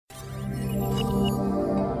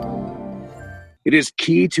It is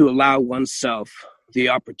key to allow oneself the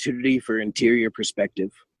opportunity for interior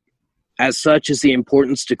perspective. As such is the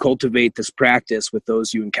importance to cultivate this practice with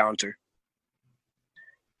those you encounter.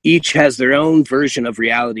 Each has their own version of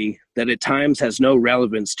reality that at times has no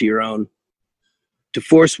relevance to your own. To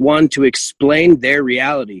force one to explain their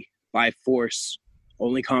reality by force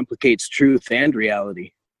only complicates truth and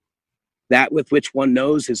reality. That with which one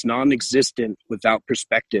knows is non-existent without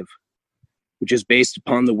perspective, which is based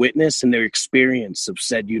upon the witness and their experience of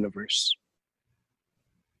said universe.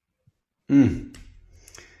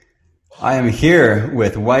 I am here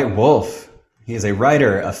with Whitewolfe. He is a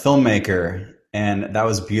writer, a filmmaker, and that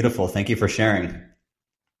was beautiful. Thank you for sharing.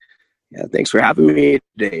 Yeah, thanks for having me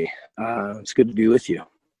today. It's good to be with you.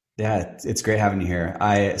 Yeah, it's great having you here.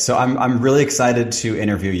 I'm really excited to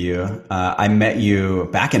interview you. I met you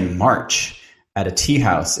back in March at a tea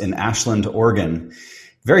house in Ashland, Oregon,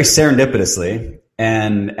 very serendipitously.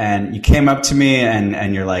 And you came up to me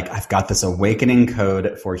and you're like, I've got this awakening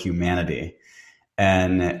code for humanity.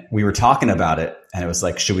 And we were talking about it, and it was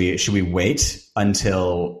like, should we wait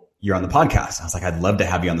until you're on the podcast? I was like, I'd love to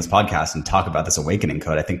have you on this podcast and talk about this awakening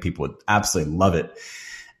code. I think people would absolutely love it.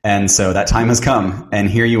 And so that time has come, and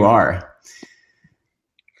here you are.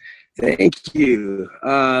 Thank you.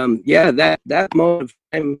 That moment of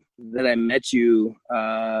time that I met you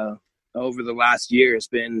over the last year has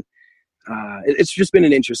been, it's just been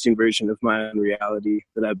an interesting version of my own reality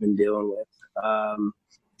that I've been dealing with.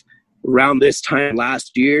 Around this time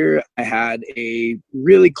last year, I had a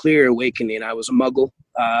really clear awakening. I was a muggle,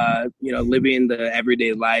 living the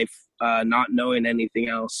everyday life, not knowing anything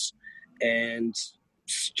else, and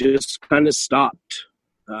just kind of stopped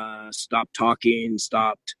talking,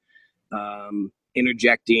 stopped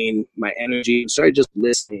interjecting my energy, started just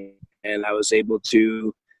listening. And I was able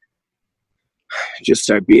to just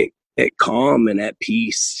start being at calm and at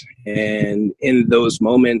peace. And in those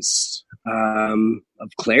moments of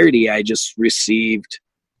clarity, I just received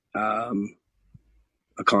a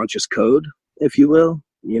conscious code, if you will,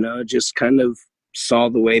 just kind of saw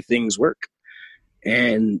the way things work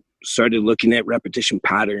and started looking at repetition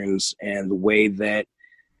patterns and the way that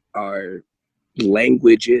our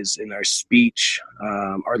languages and our speech,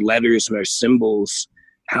 our letters and our symbols,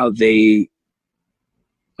 how they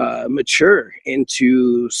mature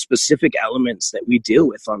into specific elements that we deal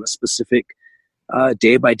with on a specific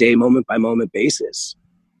day by day, moment by moment basis.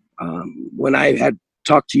 When I had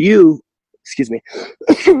talked to you,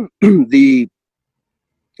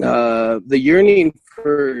 the yearning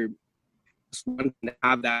for someone to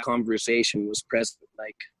have that conversation was present.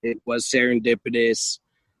 Like, it was serendipitous.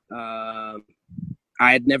 I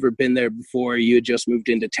had never been there before. You had just moved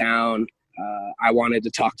into town. I wanted to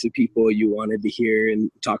talk to people. You wanted to hear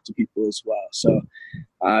and talk to people as well. So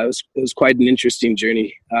it was quite an interesting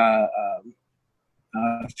journey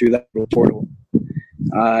through that little portal.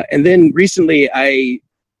 And then recently,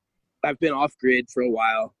 I've been off grid for a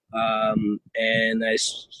while, and I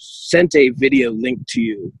sent a video link to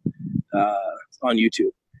you on YouTube,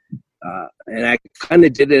 and I kind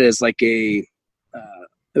of did it as like it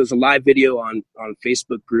was a live video on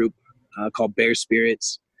Facebook group called Bear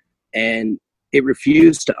Spirits, and it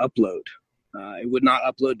refused to upload. It would not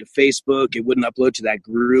upload to Facebook. It wouldn't upload to that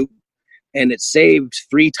group, and it saved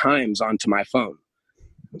 3 times onto my phone.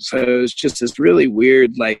 So it was just this really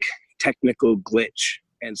weird, like, technical glitch.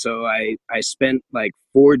 And so I spent like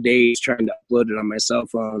 4 days trying to upload it on my cell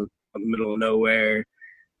phone in the middle of nowhere.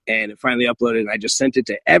 And it finally uploaded, and I just sent it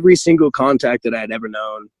to every single contact that I had ever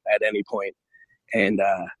known at any point. And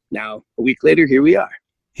now, a week later, here we are.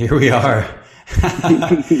 Here we are.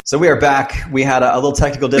 So we are back. We had a little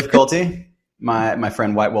technical difficulty. My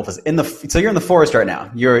friend Whitewolfe is so you're in the forest right now.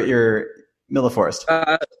 You're middle of the forest.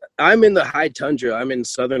 I'm in the high tundra. I'm in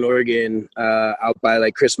Southern Oregon, out by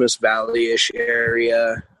like Christmas Valley-ish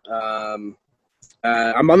area. I'm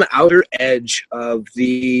on the outer edge of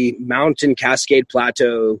the Mountain Cascade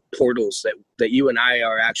Plateau portals that you and I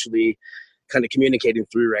are actually kind of communicating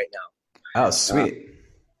through right now. Oh, sweet.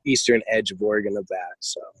 Eastern edge of Oregon of that.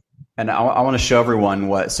 So, and I want to show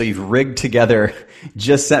everyone so you've rigged together,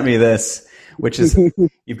 just sent me this, which is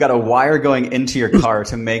you've got a wire going into your car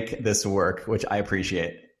to make this work, which I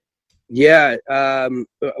appreciate. Yeah,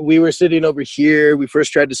 we were sitting over here. We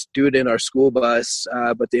first tried to do it in our school bus,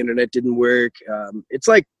 but the internet didn't work.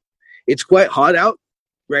 It's quite hot out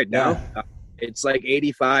right now. Yeah. It's like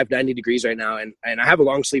 85, 90 degrees right now, and I have a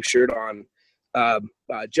long sleeve shirt on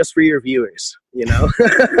just for your viewers,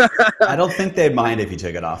 I don't think they'd mind if you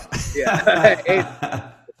took it off.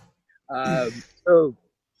 Yeah. So,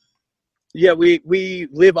 yeah, we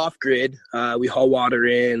live off grid. We haul water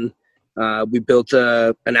in. We built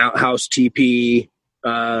an outhouse teepee.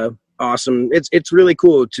 Awesome. It's really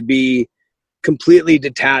cool to be completely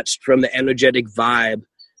detached from the energetic vibe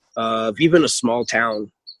of even a small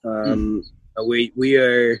town. We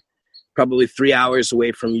are probably 3 hours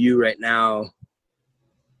away from you right now,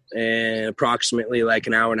 and approximately like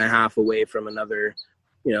an hour and a half away from another,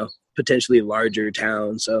 potentially larger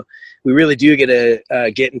town. So we really do get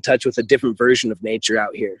to get in touch with a different version of nature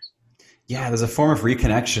out here. Yeah, there's a form of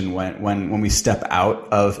reconnection when we step out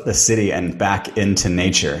of the city and back into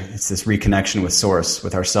nature. It's this reconnection with source,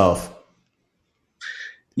 with ourself.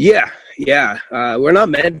 Yeah. We're not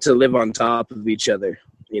meant to live on top of each other.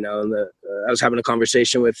 I was having a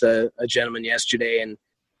conversation with a gentleman yesterday, and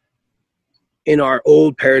in our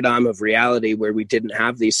old paradigm of reality where we didn't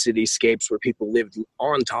have these cityscapes where people lived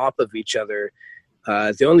on top of each other,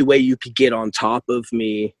 the only way you could get on top of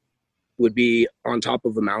me would be on top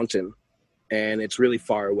of a mountain. And it's really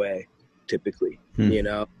far away, typically.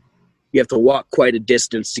 You have to walk quite a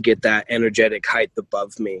distance to get that energetic height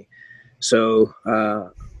above me. So,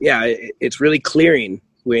 it's really clearing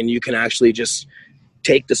when you can actually just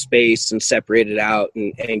take the space and separate it out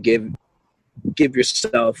and give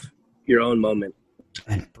yourself your own moment.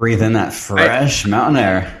 And breathe in that fresh mountain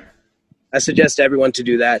air. I suggest everyone to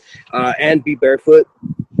do that, and be barefoot,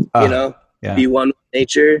 be one with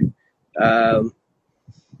nature.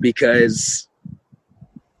 Because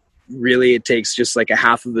really it takes just like a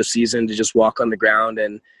half of a season to just walk on the ground,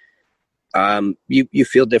 and you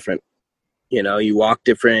feel different. You walk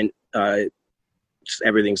different.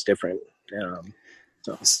 Everything's different.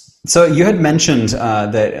 So you had mentioned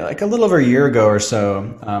that like a little over a year ago or so,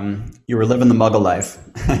 you were living the Muggle life,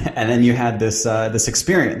 and then you had this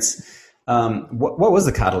experience. What was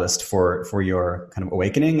the catalyst for your kind of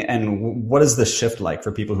awakening, and what is the shift like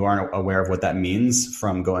for people who aren't aware of what that means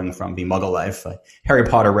from going from the Muggle life, like Harry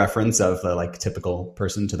Potter reference of the like typical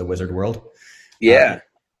person, to the wizard world? Yeah.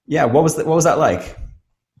 What was that like?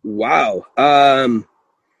 Wow.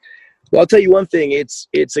 Well, I'll tell you one thing. It's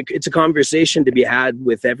a conversation to be had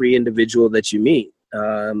with every individual that you meet.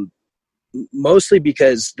 Mostly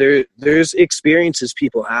because there's experiences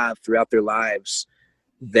people have throughout their lives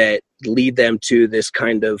that lead them to this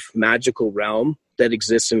kind of magical realm that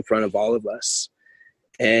exists in front of all of us.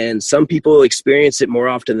 And some people experience it more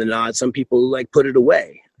often than not. Some people like put it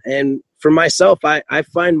away. And for myself, I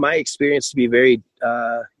find my experience to be very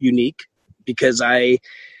unique, because I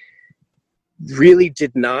really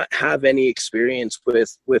did not have any experience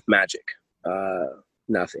with magic.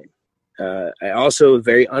 Nothing. I also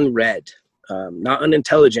very unread, not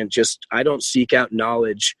unintelligent, just I don't seek out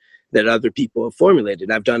knowledge that other people have formulated.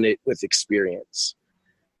 I've done it with experience.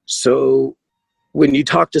 So when you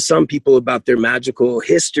talk to some people about their magical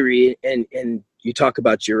history and you talk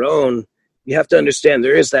about your own, you have to understand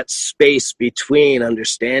there is that space between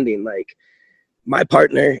understanding. Like my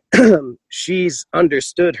partner, she's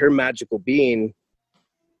understood her magical being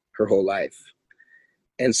her whole life.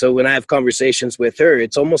 And so when I have conversations with her,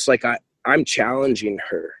 it's almost like I'm challenging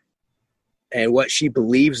her and what she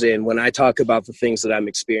believes in when I talk about the things that I'm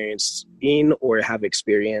experiencing or have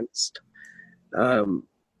experienced.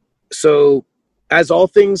 So as all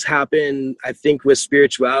things happen, I think with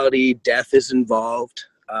spirituality, death is involved,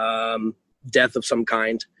 death of some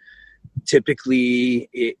kind. Typically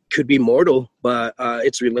it could be mortal, but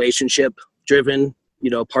it's relationship driven,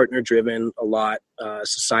 partner driven a lot,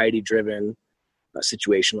 society driven,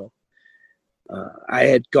 situational. I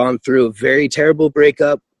had gone through a very terrible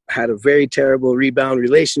breakup, had a very terrible rebound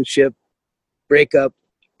relationship breakup.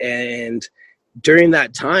 And during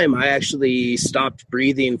that time, I actually stopped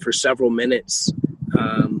breathing for several minutes,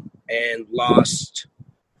 and lost,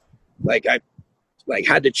 I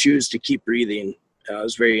had to choose to keep breathing. It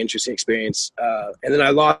was a very interesting experience. And then I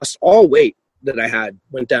lost all weight that I had,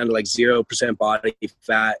 went down to 0% body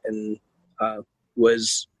fat, and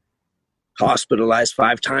was hospitalized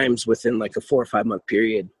 5 times within a 4 or 5 month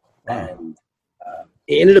period. Wow. And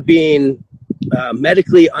it ended up being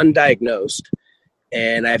medically undiagnosed.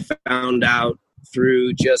 And I found out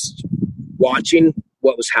through just watching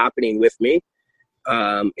what was happening with me.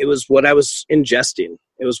 It was what I was ingesting.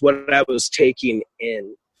 It was what I was taking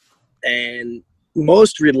in. And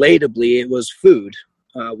most relatably, it was food.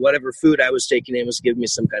 Whatever food I was taking in was giving me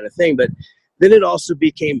some kind of thing. But then it also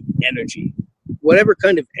became energy. Whatever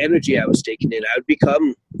kind of energy I was taking in, I would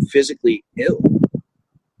become physically ill.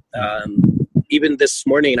 Even this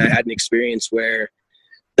morning, I had an experience where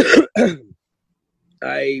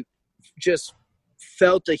I just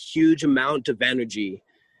felt a huge amount of energy,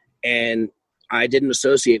 and I didn't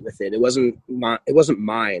associate with it. It wasn't mine. It wasn't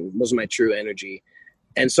my true energy.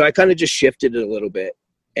 And so I kind of just shifted it a little bit.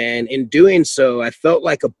 And in doing so, I felt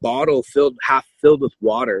like a bottle half filled with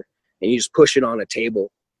water, and you just push it on a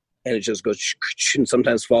table and it just goes and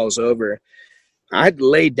sometimes falls over. I'd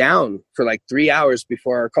lay down for like 3 hours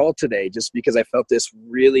before our call today, just because I felt this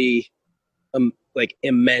really like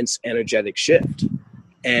immense energetic shift.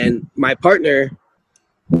 And my partner,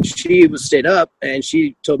 she was stayed up, and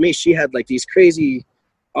she told me she had like these crazy,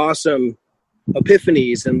 awesome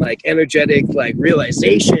epiphanies and like energetic like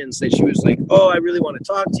realizations that she was like, oh, I really want to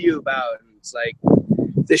talk to you about. And it's like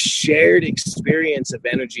this shared experience of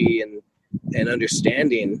energy and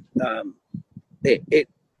understanding.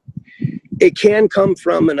 It can come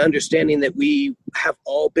from an understanding that we have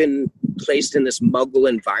all been placed in this muggle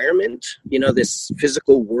environment, this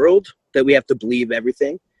physical world that we have to believe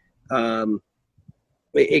everything.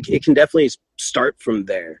 It can definitely start from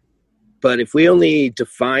there. But if we only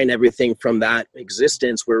define everything from that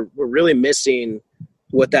existence, we're really missing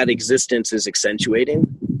what that existence is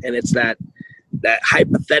accentuating. And it's that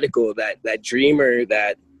hypothetical, that dreamer,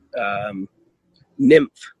 that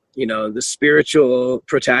nymph, the spiritual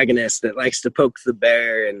protagonist that likes to poke the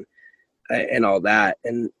bear and all that.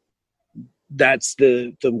 And that's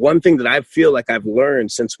the one thing that I feel like I've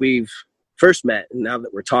learned since we've first met, and now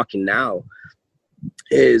that we're talking now,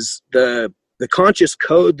 is the conscious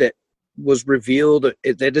code that was revealed,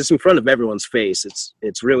 that is in front of everyone's face.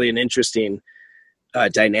 It's really an interesting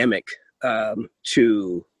dynamic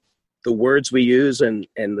to the words we use and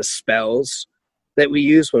the spells that we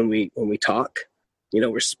use when we talk.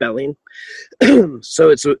 We're spelling.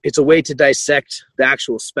 So it's a way to dissect the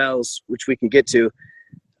actual spells, which we can get to.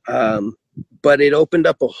 But it opened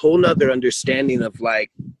up a whole nother understanding of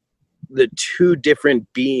like the two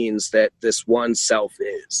different beings that this one self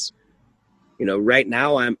is. Right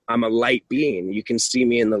now I'm a light being. You can see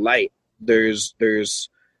me in the light.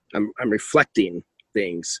 I'm reflecting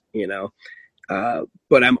things,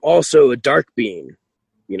 but I'm also a dark being,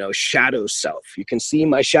 shadow self. You can see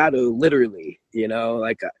my shadow literally,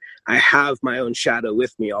 like I have my own shadow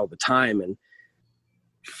with me all the time. And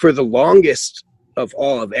for the longest of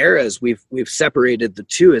all of eras, we've separated the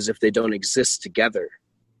two as if they don't exist together.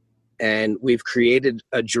 And we've created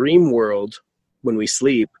a dream world when we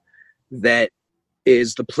sleep that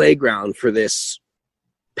is the playground for this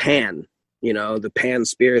pan, the pan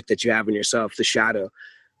spirit that you have in yourself, the shadow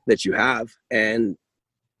that you have. And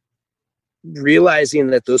realizing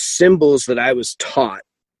that those symbols that I was taught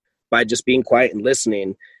by just being quiet and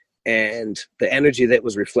listening, and the energy that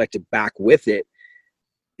was reflected back with it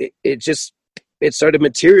started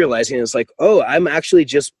materializing. It's like, oh, I'm actually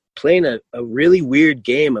just playing a really weird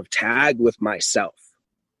game of tag with myself.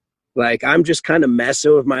 Like I'm just kind of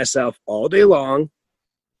messing with myself all day long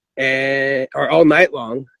or all night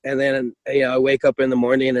long. And then, I wake up in the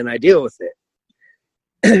morning and I deal with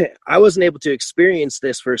it. I wasn't able to experience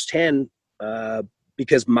this firsthand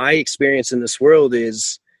because my experience in this world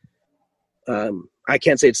is, I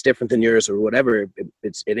can't say it's different than yours or whatever.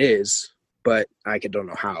 It is, but I don't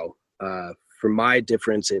know how. For my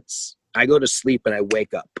difference, it's I go to sleep and I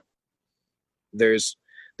wake up. There's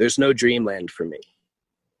no dreamland for me.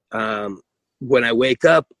 When I wake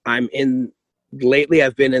up, lately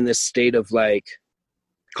I've been in this state of like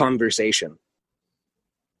conversation,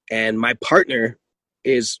 and my partner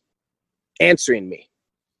is answering me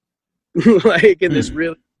like in this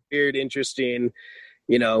really weird, interesting,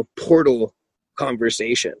 portal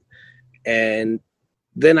conversation. And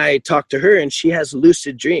then I talk to her and she has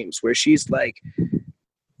lucid dreams where she's like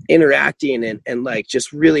interacting and like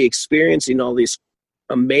just really experiencing all these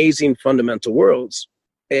amazing fundamental worlds.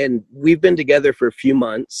 And we've been together for a few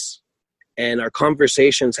months, and our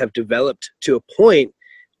conversations have developed to a point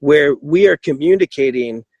where we are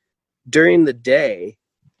communicating during the day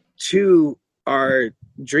to our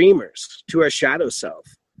dreamers, to our shadow self,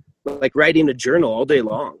 like writing a journal all day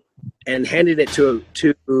long and handing it to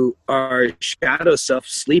our shadow self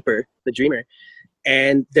sleeper, the dreamer.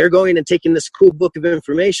 And they're going and taking this cool book of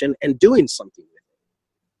information and doing something with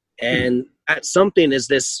it. And that something is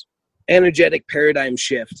this energetic paradigm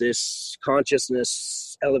shift, this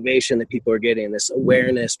consciousness elevation that people are getting, this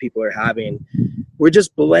awareness people are having. We're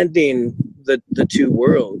just blending the two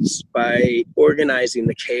worlds by organizing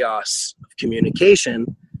the chaos of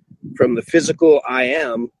communication from the physical I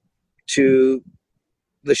am to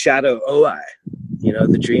the shadow OI,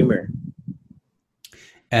 the dreamer.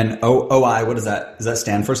 And OI, what is that? Does that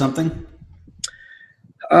stand for something?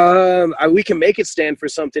 We can make it stand for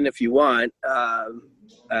something if you want.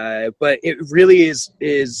 But it really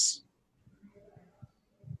is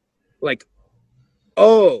like,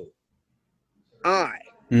 I.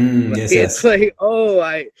 Yes, it's yes.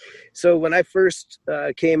 like, so when I first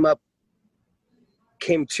came up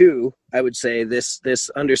came to, I would say, this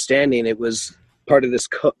understanding. It was part of this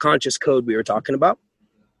conscious code we were talking about.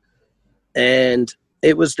 And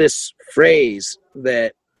it was this phrase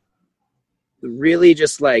that really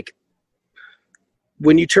just like,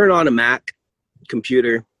 when you turn on a Mac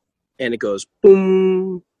computer and it goes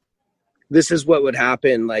boom, this is what would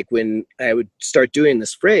happen. Like when I would start doing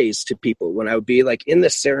this phrase to people, when I would be like in the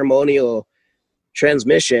ceremonial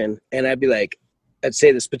transmission, and I'd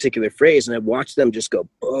say this particular phrase and I'd watch them just go,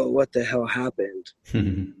 oh, what the hell happened?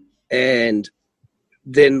 And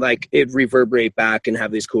then like it'd reverberate back and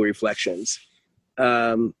have these cool reflections.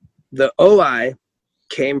 The OI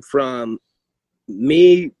came from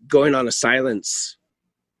me going on a silence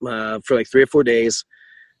for like 3 or 4 days,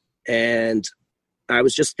 and I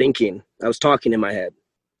was just thinking. I was talking in my head,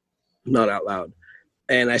 not out loud,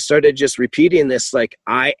 and I started just repeating this like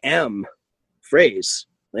I am phrase.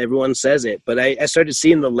 Everyone says it, but I started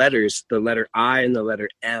seeing the letters, the letter I and the letter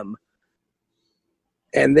M,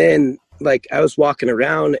 and then like I was walking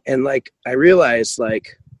around and like I realized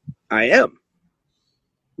like I am,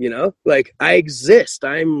 like I exist.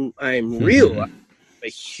 I'm real. I'm a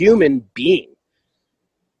human being.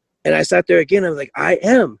 And I sat there again. I was like, I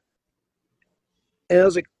am. And I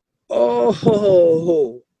was like,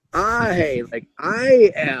 oh, I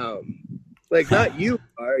am. Like, not you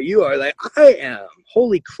are like, I am.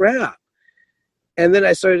 Holy crap. And then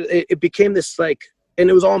I started, it became this like,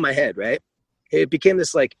 and it was all in my head, right? It became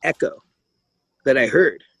this like echo that I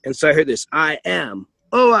heard. And so I heard this, I am,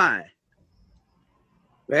 oh, I.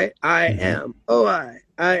 Right? I am, oh, I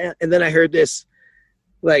am. And then I heard this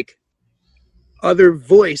like other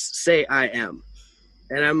voice say, I am.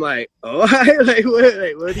 And I'm like, oh, like,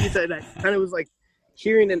 what do you say? I kind of was like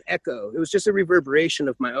hearing an echo. It was just a reverberation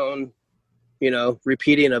of my own,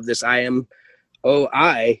 repeating of this, I am, oh,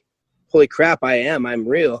 I, holy crap, I am, I'm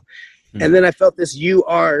real. And then I felt this, you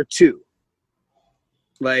are too.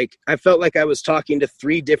 Like, I felt like I was talking to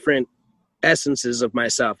 3 different essences of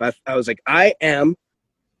myself. I was like, I am.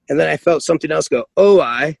 And then I felt something else go, oh,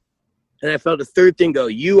 I. And I felt a third thing go,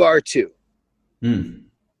 you are too.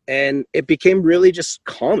 And it became really just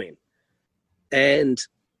calming. And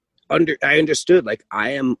I understood, like,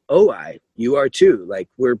 I am OI, you are too. Like,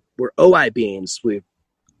 we're OI beings.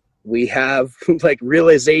 We have like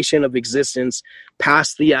realization of existence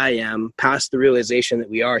past the I am, past the realization that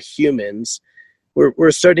we are humans.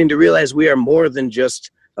 We're starting to realize we are more than just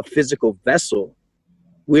a physical vessel.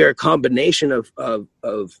 We are a combination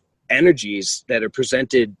of energies that are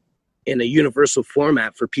presented in a universal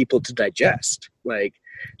format for people to digest. Like,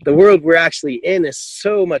 the world we're actually in is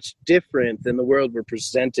so much different than the world we're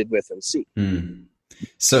presented with and see.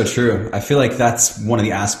 So true. I feel like that's one of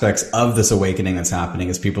the aspects of this awakening that's happening,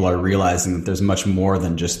 is people are realizing that there's much more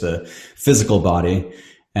than just the physical body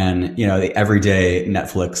and, the everyday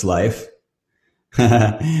Netflix life.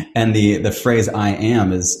 And the phrase I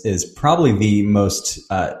am is probably the most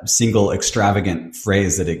single extravagant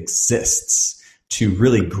phrase that exists to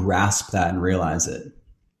really grasp that and realize it.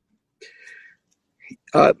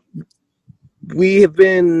 We have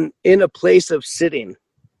been in a place of sitting,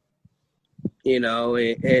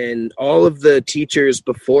 and all of the teachers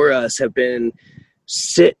before us have been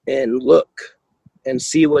sit and look and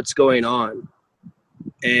see what's going on.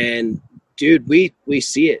 And dude, we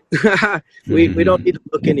see it. we don't need to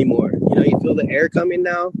look anymore. You feel the air coming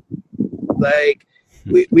now. Like,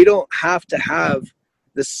 we don't have to have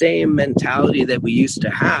the same mentality that we used to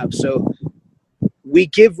have. So we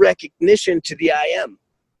give recognition to the I am,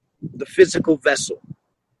 the physical vessel.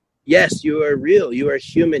 Yes, you are real. You are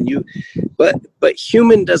human. But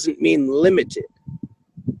human doesn't mean limited.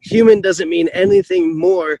 Human doesn't mean anything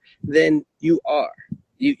more than you are.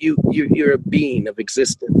 You're a being of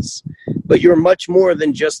existence, but you're much more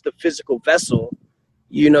than just the physical vessel.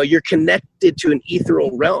 You're connected to an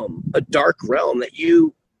ethereal realm, a dark realm that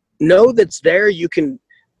that's there. You can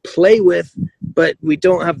play with, but we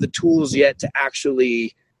don't have the tools yet to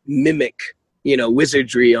actually mimic,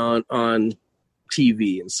 wizardry on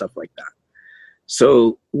TV and stuff like that.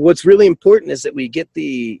 So what's really important is that we get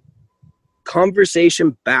the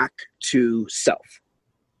conversation back to self.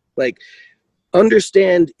 Like,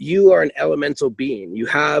 understand you are an elemental being. You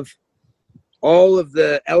have all of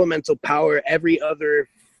the elemental power every other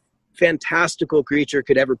fantastical creature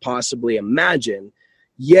could ever possibly imagine,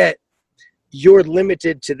 yet you're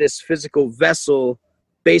limited to this physical vessel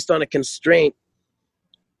based on a constraint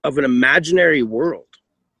of an imaginary world,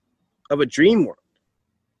 of a dream world.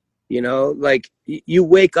 Like, you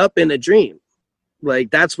wake up in a dream. Like,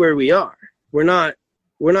 that's where we are. We're not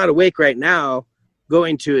awake right now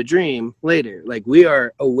going to a dream later. Like, we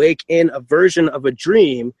are awake in a version of a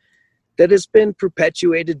dream that has been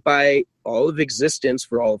perpetuated by all of existence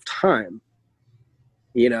for all of time,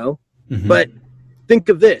 you know? Mm-hmm. But think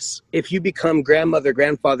of this. If you become grandmother,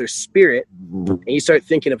 grandfather's spirit, and you start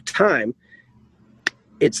thinking of time,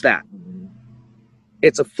 it's that.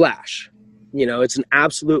 It's a flash. You know, it's an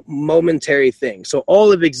absolute momentary thing. So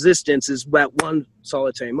all of existence is that one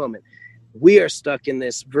solitary moment. We are stuck in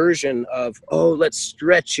this version of, let's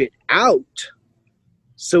stretch it out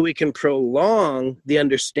so we can prolong the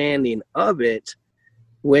understanding of it,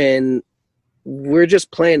 when we're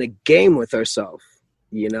just playing a game with ourselves.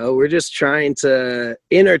 You know, we're just trying to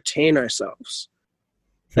entertain ourselves.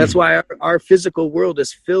 That's why our physical world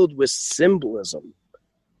is filled with symbolism.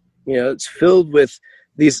 You know, it's filled with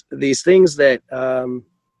these things that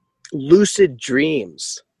lucid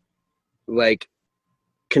dreams like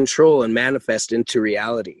control and manifest into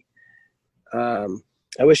reality. I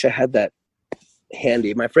wish I had that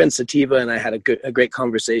handy. My friend Sativa and I had a great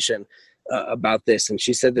conversation about this, and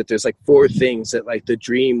she said that there's like 4 things that like the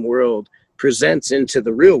dream world presents into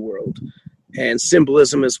the real world, and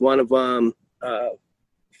symbolism is one of them.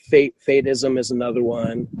 Fatism is another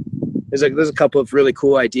one. There's a couple of really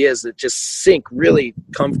cool ideas that just sink really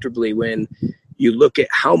comfortably when you look at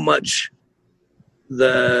how much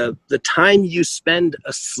the time you spend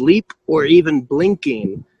asleep or even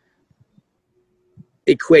blinking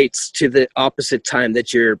equates to the opposite time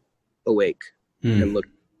that you're awake and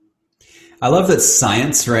looking. I love that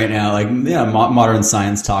science right now, like, yeah, modern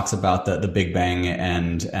science talks about the Big Bang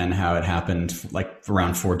and how it happened like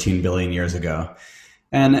around 14 billion years ago.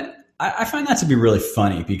 And I find that to be really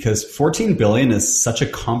funny because 14 billion is such a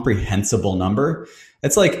comprehensible number.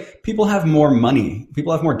 It's like people have more money,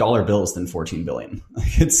 people have more dollar bills than 14 billion.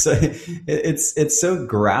 It's so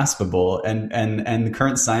graspable, and the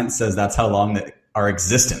current science says that's how long that our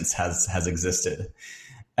existence has existed.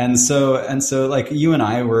 And so like you and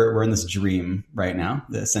I, we're in this dream right now.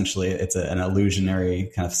 Essentially, it's an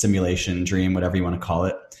illusionary kind of simulation dream, whatever you want to call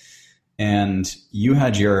it. And you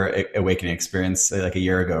had your awakening experience like a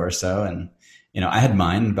year ago or so. And, you know, I had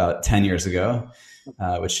mine about 10 years ago,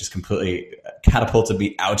 which just completely catapulted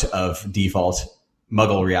me out of default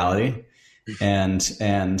Muggle reality. And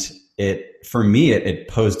for me, it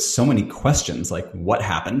posed so many questions, like what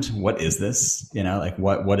happened? What is this? You know, like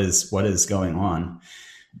what is going on?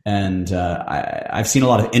 And I've seen a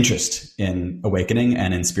lot of interest in awakening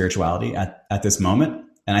and in spirituality at this moment.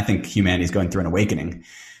 And I think humanity is going through an awakening.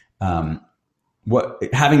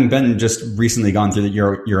 Having been just recently gone through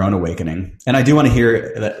your own awakening, and I do want to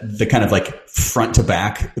hear the kind of like front to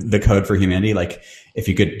back, the code for humanity. Like if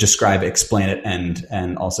you could describe it, explain it,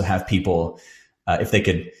 and also have people, if they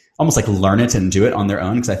could almost like learn it and do it on their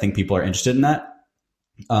own, because I think people are interested in that.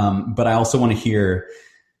 But I also want to hear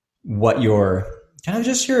what your kind of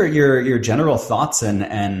just your general thoughts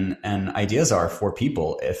and ideas are for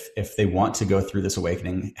people if they want to go through this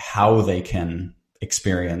awakening, how they can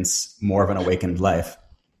experience more of an awakened life.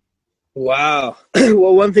 Wow.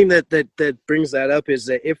 Well, one thing that brings that up is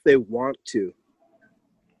that if they want to,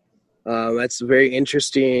 that's very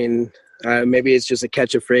interesting. Maybe it's just a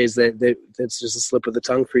catch of phrase that's just a slip of the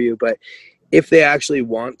tongue for you, but if they actually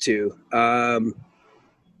want to,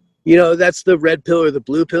 you know, that's the red pill or the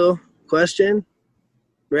blue pill question,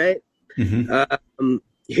 right? Mm-hmm.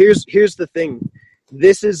 Here's the thing.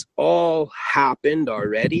 This has all happened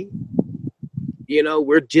already. You know,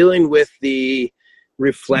 we're dealing with the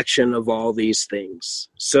reflection of all these things.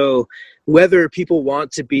 So whether people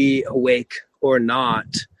want to be awake or not,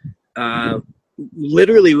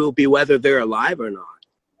 literally will be whether they're alive or not.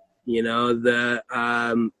 You know,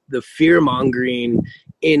 the fear mongering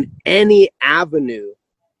in any avenue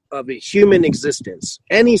of a human existence,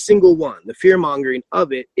 any single one, the fear mongering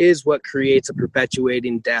of it is what creates a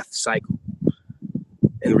perpetuating death cycle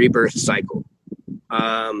and rebirth cycle.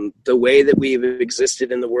 The way that we've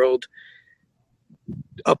existed in the world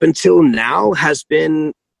up until now has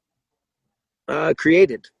been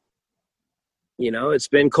created. You know, it's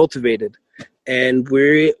been cultivated, and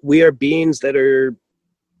we are beings that are.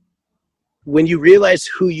 When you realize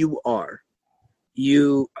who you are,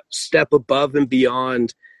 you step above and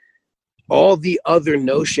beyond all the other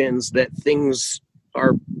notions that things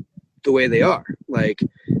are the way they are. Like,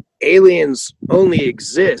 aliens only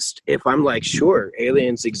exist if I'm like, sure,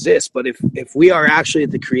 aliens exist. But if we are actually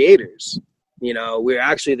the creators, you know, we're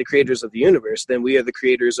actually the creators of the universe, then we are the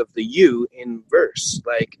creators of the you in verse.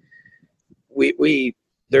 Like we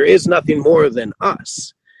there is nothing more than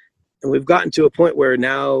us. And we've gotten to a point where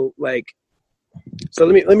now, like, so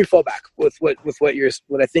let me fall back with what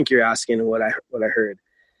I think you're asking and what I heard.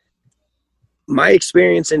 My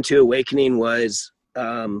experience into awakening was,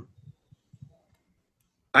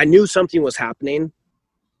 I knew something was happening.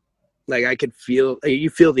 Like I could feel, you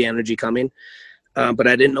feel the energy coming, but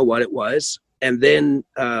I didn't know what it was. And then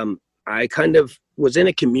I kind of was in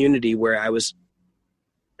a community where I was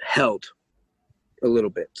held a little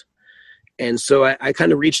bit. And so I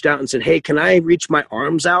kind of reached out and said, hey, can I reach my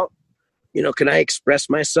arms out? You know, can I express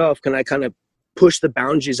myself? Can I kind of push the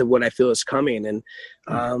boundaries of what I feel is coming? And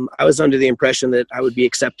I was under the impression that I would be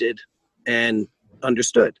accepted and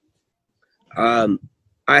understood.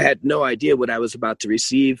 I had no idea what I was about to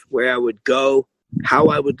receive, where I would go, how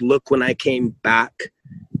I would look when I came back,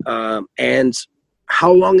 and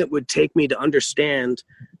how long it would take me to understand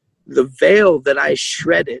the veil that I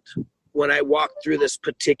shredded when I walked through this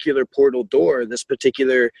particular portal door, this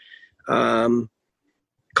particular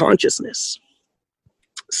consciousness.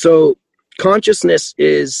 So consciousness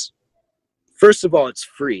is, first of all, it's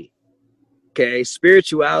free. Okay.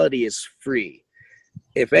 Spirituality is free.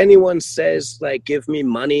 If anyone says like, give me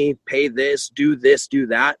money, pay this, do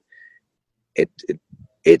that,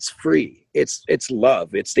 it's free. It's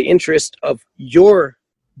love. It's the interest of your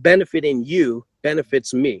benefiting you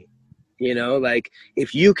benefits me. You know, like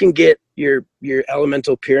if you can get your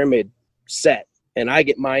elemental pyramid set and I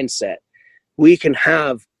get mine set, we can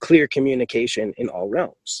have clear communication in all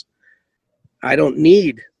realms. I don't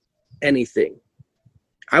need anything.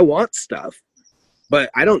 I want stuff,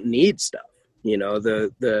 but I don't need stuff. You know,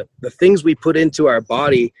 the things we put into our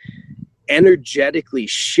body energetically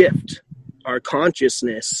shift our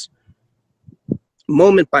consciousness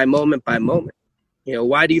moment by moment by moment. You know,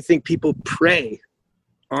 why do you think people pray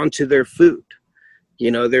onto their food? You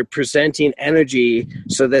know, they're presenting energy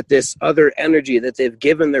so that this other energy that they've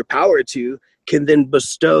given their power to can then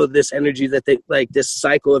bestow this energy that they like, this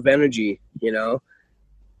cycle of energy, you know.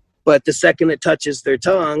 But the second it touches their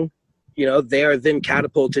tongue, you know, they are then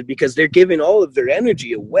catapulted because they're giving all of their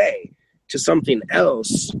energy away to something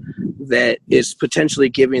else that is potentially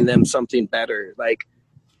giving them something better. Like,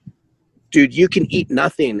 dude, you can eat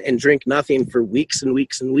nothing and drink nothing for weeks and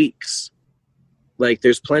weeks and weeks. Like,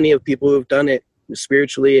 there's plenty of people who've done it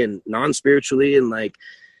spiritually and non-spiritually, and like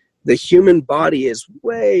the human body is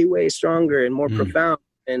way, way stronger and more profound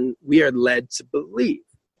than we are led to believe.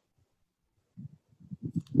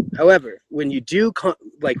 However, when you do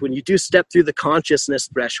step through the consciousness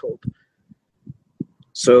threshold,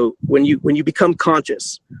 so when you become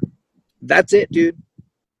conscious, that's it, dude.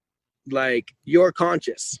 Like, you're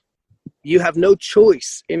conscious. You have no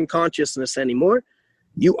choice in consciousness anymore.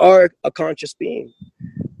 You are a conscious being.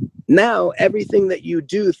 Now, everything that you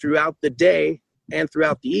do throughout the day and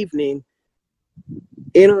throughout the evening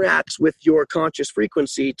interacts with your conscious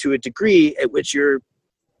frequency to a degree at which you're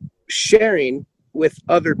sharing with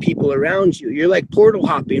other people around you. You're like portal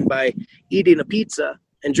hopping by eating a pizza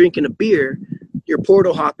and drinking a beer. You're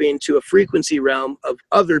portal hopping to a frequency realm of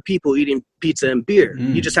other people eating pizza and beer.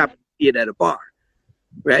 You just happen to eat it at a bar,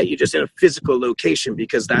 right? You're just in a physical location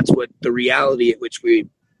because that's what the reality at which we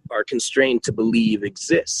are constrained to believe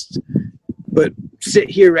exists. But sit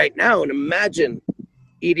here right now and imagine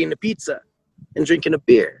eating a pizza and drinking a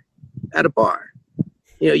beer at a bar.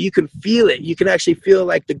 You know, you can feel it. You can actually feel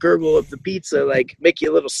like the gurgle of the pizza, like make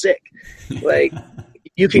you a little sick. Like,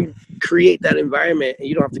 you can create that environment and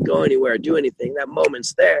you don't have to go anywhere or do anything. That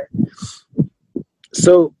moment's there.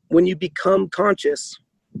 So when you become conscious,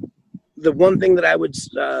 the one thing that I would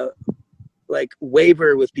like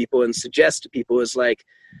waver with people and suggest to people is like,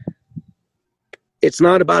 it's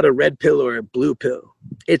not about a red pill or a blue pill.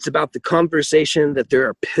 It's about the conversation that there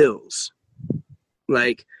are pills.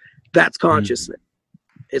 Like, that's consciousness.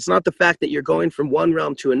 It's not the fact that you're going from one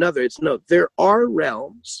realm to another. It's no, there are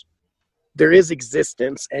realms. There is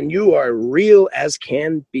existence, and you are real as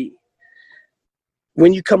can be.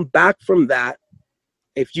 When you come back from that,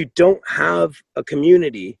 if you don't have a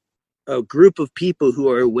community, a group of people who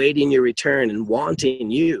are awaiting your return and wanting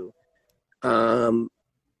you,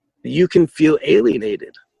 you can feel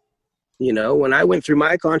alienated. You know, when I went through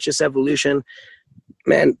my conscious evolution,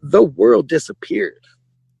 man, the world disappeared.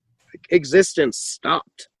 Existence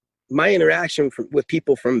stopped. My interaction with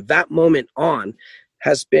people from that moment on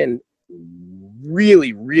has been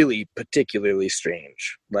really, really particularly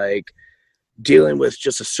strange. Like, dealing with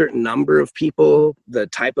just a certain number of people, the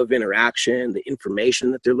type of interaction, the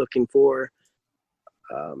information that they're looking for.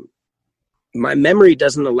 My memory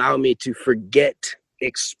doesn't allow me to forget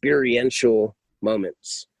experiential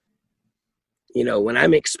moments. You know, when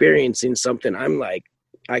I'm experiencing something, I'm like,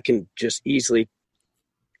 I can just easily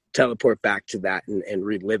teleport back to that and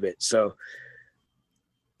relive it. So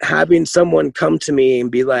having someone come to me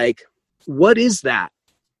and be like, what is that?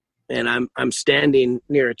 And I'm standing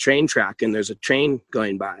near a train track and there's a train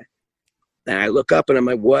going by. And I look up and I'm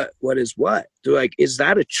like, what is what? They're like, is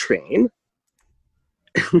that a train?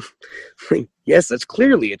 Like, yes, that's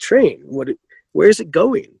clearly a train. Where is it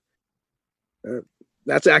going?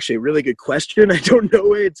 That's actually a really good question. I don't know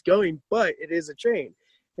where it's going, but it is a train.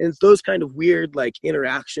 And it's those kind of weird like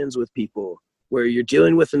interactions with people where you're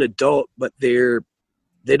dealing with an adult, but they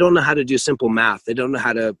don't know how to do simple math. They don't know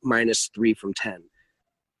how to -3 from 10,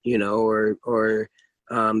 you know, or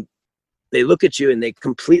they look at you and they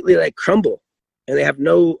completely like crumble and they have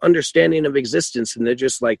no understanding of existence. And they're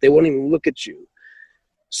just like, they won't even look at you.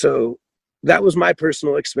 So that was my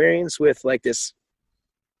personal experience with like this,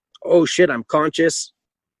 oh shit, I'm conscious.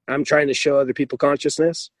 I'm trying to show other people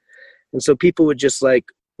consciousness. And so people would just like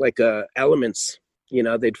elements, you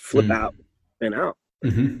know, they'd flip out and out.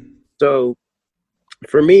 Mm-hmm. So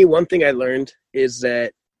for me, one thing I learned is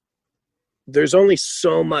that there's only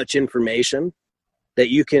so much information that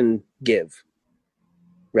you can give,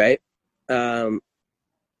 right?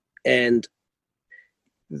 And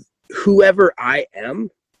whoever I am,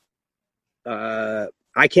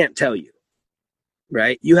 I can't tell you,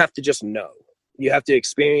 right? You have to just know. You have to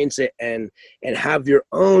experience it and have your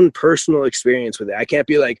own personal experience with it. I can't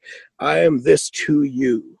be like, I am this to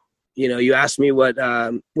you. You know, you asked me what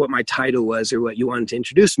my title was or what you wanted to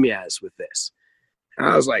introduce me as with this. And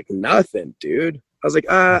I was like, nothing, dude. I was like,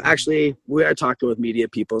 actually, we are talking with media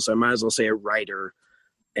people, so I might as well say a writer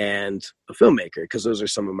and a filmmaker, because those are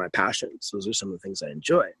some of my passions. Those are some of the things I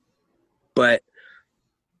enjoy. But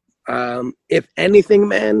if anything,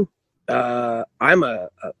 man, I'm a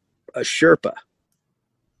Sherpa,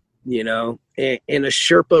 you know, in a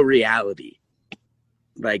Sherpa reality.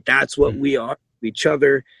 Like that's what we are to each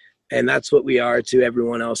other, and that's what we are to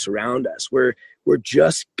everyone else around us. We're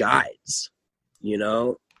just guides, you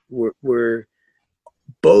know. We're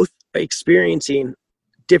both experiencing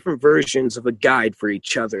different versions of a guide for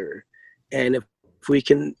each other. And if we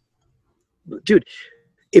can, dude,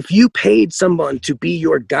 if you paid someone to be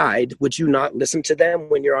your guide, would you not listen to them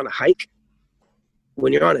when you're on a hike,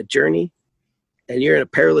 when you're on a journey and you're in a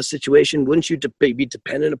perilous situation? Wouldn't you be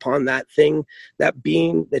dependent upon that thing, that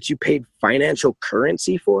being that you paid financial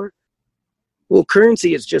currency for? Well,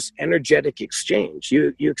 currency is just energetic exchange.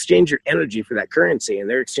 You exchange your energy for that currency, and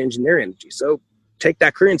they're exchanging their energy. So take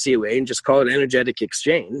that currency away and just call it energetic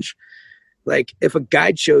exchange. Like if a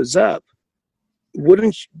guide shows up,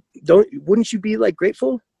 wouldn't you be like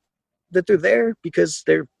grateful that they're there, because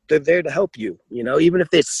they're there to help you, you know, even if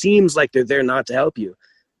it seems like they're there not to help you.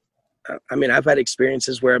 I mean, I've had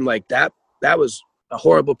experiences where I'm like, that was a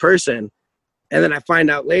horrible person, and then I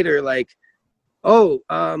find out later, like, oh,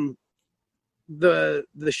 the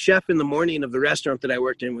chef in the morning of the restaurant that I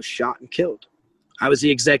worked in was shot and killed. I was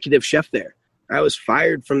the executive chef there. I was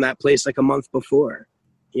fired from that place like a month before,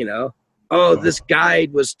 you know. Oh, this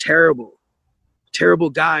guide was terrible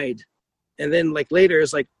guide. And then like later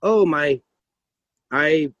it's like, oh,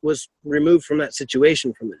 I was removed from that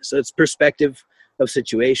situation from this. So it's perspective of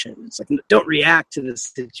situation. It's like, don't react to the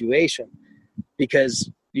situation because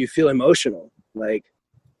you feel emotional. Like,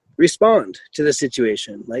 respond to the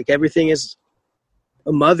situation. Like everything is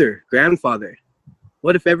a mother, grandfather.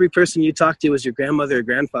 What if every person you talk to was your grandmother or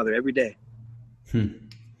grandfather every day?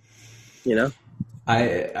 You know?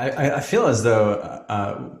 I feel as though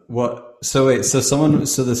the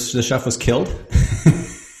chef was killed.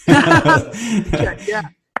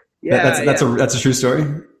 yeah. That's a true story.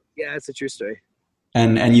 Yeah, it's a true story.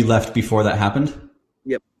 And you left before that happened?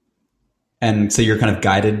 Yep. And so you're kind of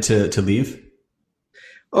guided to leave?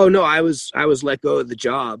 Oh no, I was let go of the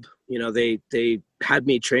job. You know, they had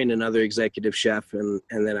me train another executive chef, and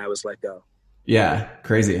then I was let go. Yeah,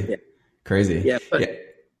 crazy. Yeah. Crazy. Yeah,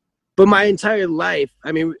 but my entire life,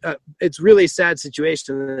 I mean, it's really a sad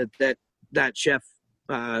situation that chef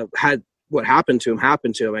had what happened to him.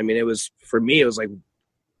 I mean, for me, it was like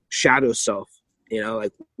shadow self, you know,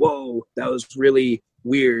 like, whoa, that was really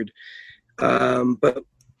weird. But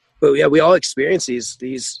yeah, we all experience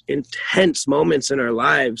these intense moments in our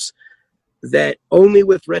lives that only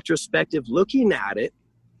with retrospective looking at it,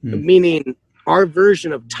 meaning our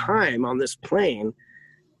version of time on this plane,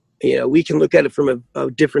 you know, we can look at it from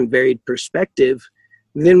a different varied perspective.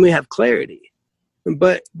 Then we have clarity.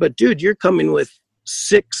 But dude, you're coming with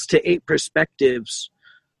 6 to 8 perspectives.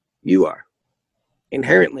 You are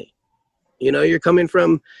inherently, you know, you're coming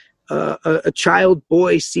from a child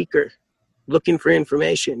boy seeker looking for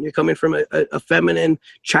information. You're coming from a feminine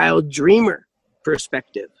child dreamer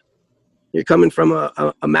perspective. You're coming from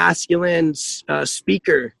a masculine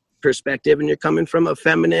speaker perspective, and you're coming from a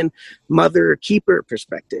feminine mother keeper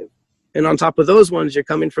perspective. And on top of those ones, you're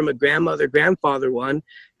coming from a grandmother, grandfather one,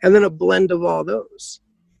 and then a blend of all those.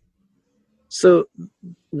 So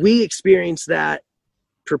we experience that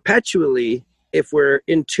perpetually if we're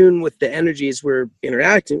in tune with the energies we're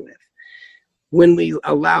interacting with. When we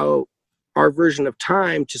allow our version of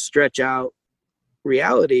time to stretch out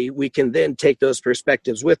reality, we can then take those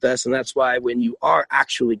perspectives with us. And that's why when you are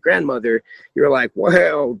actually grandmother, you're like,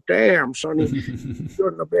 well, damn, Sonny,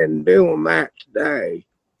 shouldn't have been doing that today.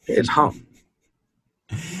 It's hot.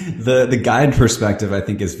 The guide perspective, I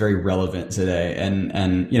think, is very relevant today.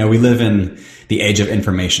 And we live in the age of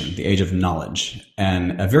information, the age of knowledge,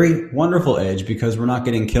 and a very wonderful age because we're not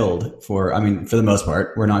getting killed for the most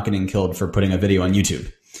part, we're not getting killed for putting a video on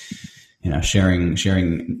YouTube,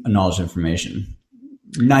 sharing knowledge and information.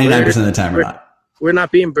 99% of the time we're not. We're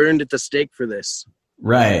not being burned at the stake for this.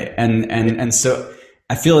 Right. And so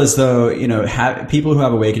I feel as though, people who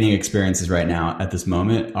have awakening experiences right now at this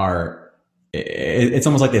moment it's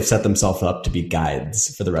almost like they've set themselves up to be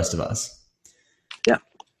guides for the rest of us. Yeah.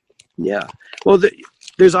 Yeah. Well,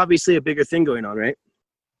 there's obviously a bigger thing going on, right?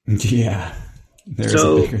 Yeah. There's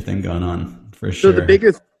a bigger thing going on for sure. So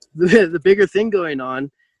the bigger thing going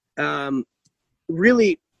on,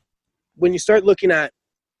 really, when you start looking at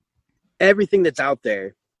everything that's out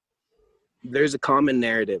there, there's a common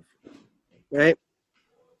narrative, right?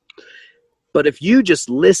 But if you just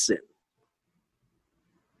listen,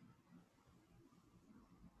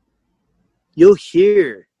 you'll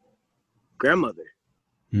hear grandmother.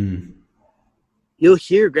 You'll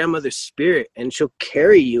hear grandmother's spirit, and she'll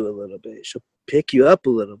carry you a little bit. She'll pick you up a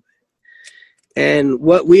little bit. And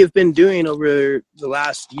what we have been doing over the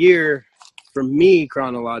last year, for me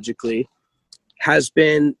chronologically, has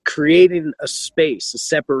been creating a space, a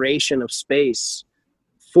separation of space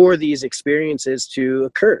for these experiences to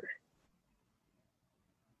occur.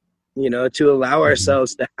 To allow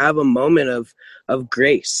ourselves to have a moment of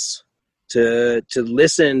grace, to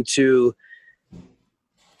listen to,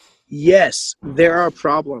 yes, there are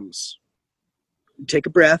problems. Take a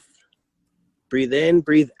breath, breathe in,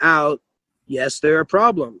 breathe out. Yes, there are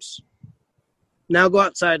problems. Now go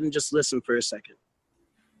outside and just listen for a second.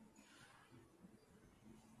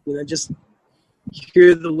 Just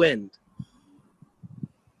hear the wind.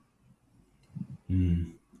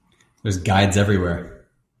 There's guides everywhere.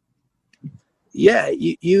 Yeah,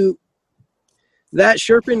 you that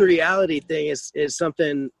Sherpan reality thing is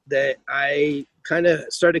something that I kind of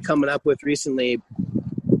started coming up with recently.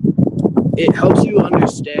 It helps you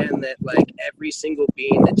understand that like every single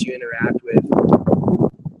being that you interact with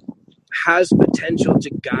has potential to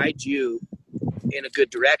guide you in a good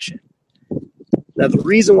direction. Now, the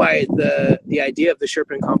reason why the idea of the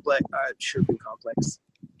Sherpan complex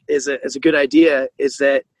is a good idea is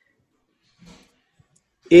that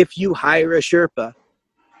if you hire a Sherpa,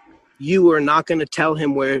 you are not going to tell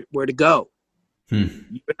him where to go. You're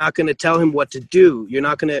not going to tell him what to do. You're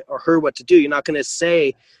not going to, or her what to do. You're not going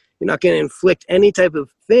to inflict any type of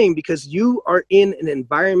thing because you are in an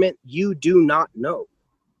environment you do not know.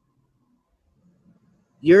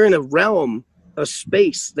 You're in a realm, a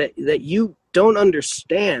space that you don't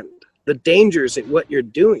understand the dangers at what you're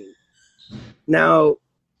doing. Now,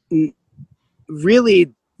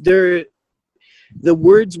 really, the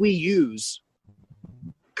words we use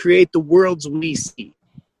create the worlds we see.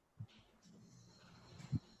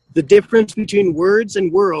 The difference between words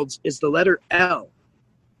and worlds is the letter L.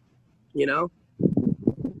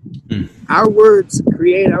 Our words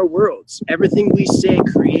create our worlds. Everything we say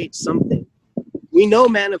creates something. We know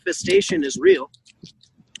manifestation is real,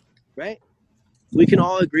 right? We can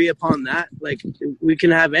all agree upon that. Like, we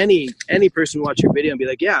can have any person watch your video and be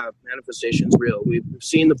like, yeah, manifestation is real. We've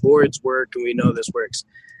seen the boards work and we know this works.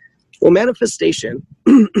 Well, manifestation,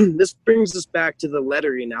 this brings us back to the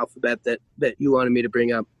lettering alphabet that you wanted me to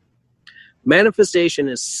bring up. Manifestation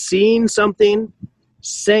is seeing something,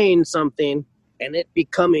 saying something, and it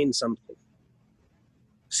becoming something.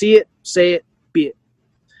 See it, say it, be it.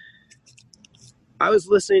 I was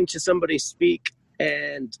listening to somebody speak,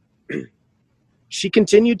 and she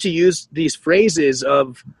continued to use these phrases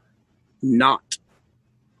of not,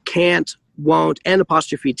 can't, won't, and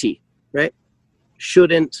apostrophe T, right?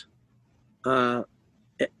 Shouldn't. And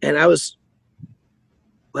I was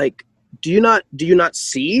like, do you not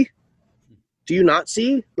see? Do you not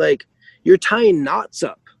see? Like, you're tying knots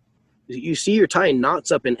up. You see you're tying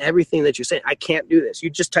knots up in everything that you're saying. I can't do this. You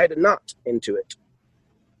just tied a knot into it.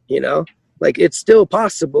 Like, it's still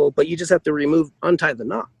possible, but you just have to untie the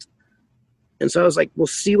knot. And so I was like, well,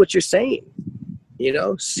 see what you're saying,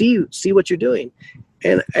 see what you're doing.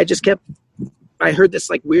 And I heard this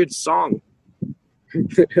like weird song. I'm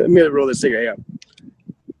going to roll this cigarette out.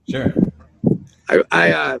 Sure.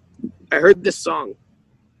 I heard this song,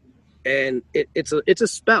 and it's a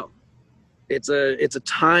spell. It's a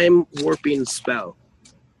time warping spell.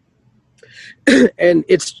 And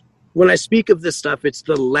it's, when I speak of this stuff, it's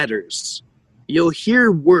the letters. You'll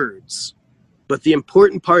hear words, but the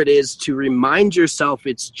important part is to remind yourself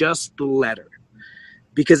it's just the letter.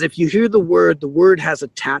 Because if you hear the word has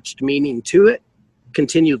attached meaning to it,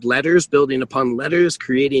 continued letters building upon letters,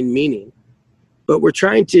 creating meaning. But we're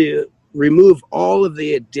trying to remove all of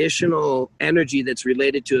the additional energy that's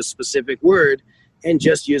related to a specific word and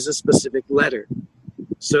just use a specific letter.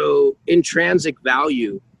 So intrinsic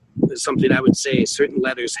value is something I would say certain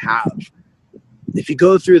letters have. If you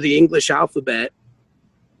go through the English alphabet,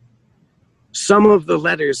 some of the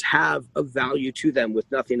letters have a value to them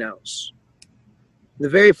with nothing else. The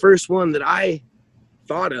very first one that I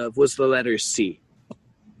thought of was the letter C.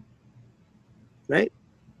 Right?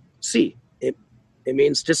 C. It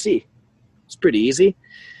means to see. It's pretty easy.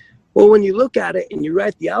 Well, when you look at it and you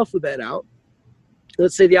write the alphabet out,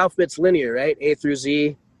 let's say the alphabet's linear, right? A through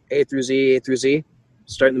Z, A through Z, A through Z.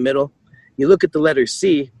 Start in the middle. You look at the letter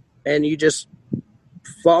C and you just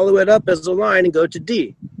follow it up as a line and go to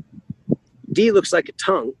D. D looks like a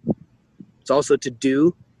tongue. It's also to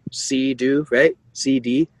do, C, do, right? C,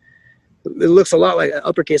 D. It looks a lot like, an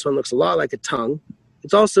uppercase one looks a lot like a tongue.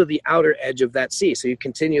 It's also the outer edge of that C. So you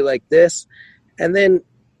continue like this, and then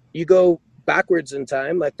you go backwards in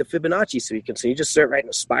time like the Fibonacci sequence. So you just start writing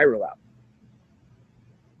a spiral out.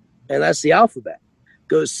 And that's the alphabet.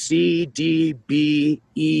 Goes C, D, B,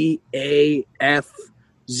 E, A, F,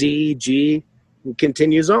 Z, G, and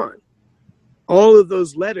continues on. All of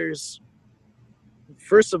those letters,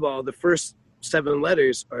 first of all, the first 7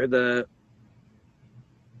 letters are the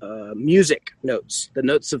music notes, the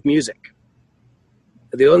notes of music.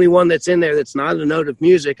 The only one that's in there that's not a note of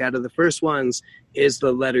music out of the first ones is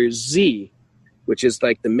the letter Z, which is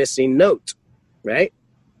like the missing note, right?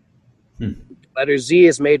 Letter Z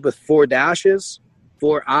is made with 4 dashes,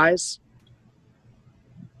 4 eyes,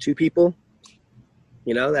 2 people.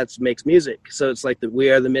 You know, that makes music. So it's like we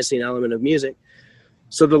are the missing element of music.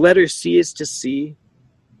 So the letter C is to see,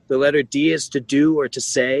 the letter D is to do or to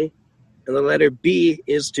say, and the letter B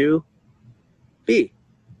is to be.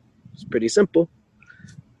 It's pretty simple.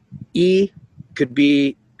 E could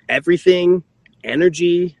be everything,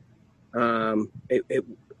 energy.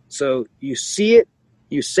 So you see it,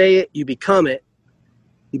 you say it, you become it.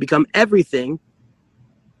 You become everything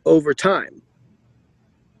over time.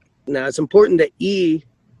 Now, it's important that E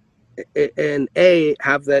and A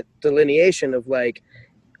have that delineation of like,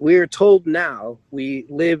 we're told now we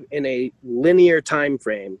live in a linear time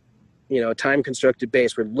frame, you know, a time constructed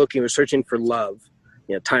base. We're searching for love,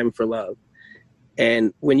 you know, time for love.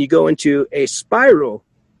 And when you go into a spiral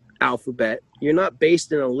alphabet, you're not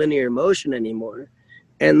based in a linear motion anymore.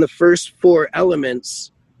 And the first 4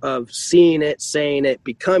 elements of seeing it, saying it,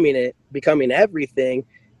 becoming everything,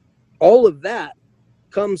 all of that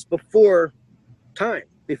comes before time,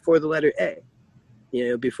 before the letter A, you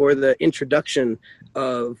know, before the introduction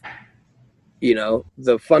of, you know,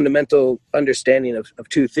 the fundamental understanding of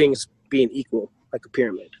 2 things being equal, like a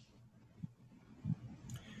pyramid.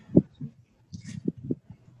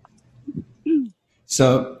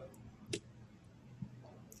 So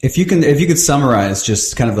if you could summarize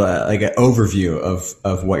just kind of like an overview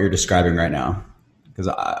of what you're describing right now, because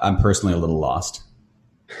I'm personally a little lost.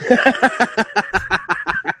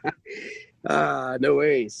 No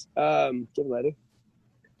worries. Give a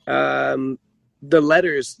letter. The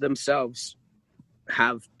letters themselves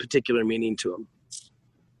have particular meaning to them.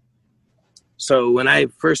 So when I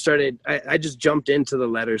first started, I just jumped into the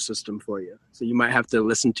letter system for you. So you might have to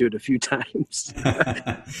listen to it a few times.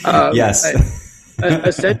 Yes.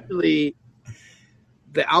 Essentially,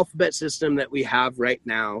 the alphabet system that we have right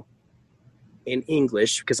now in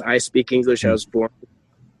English, because I speak English, I was born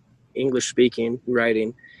English speaking,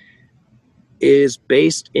 writing, is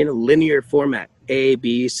based in a linear format. A,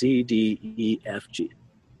 B, C, D, E, F, G,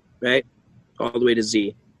 right? All the way to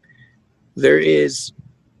Z. There is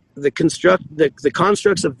the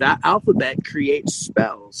constructs of that alphabet create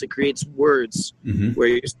spells. It creates words where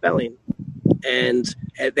you're spelling, and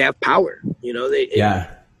they have power. You know,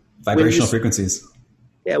 vibrational frequencies.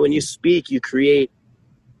 Yeah, when you speak, you create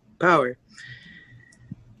power.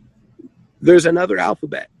 There's another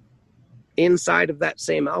alphabet inside of that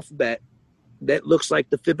same alphabet that looks like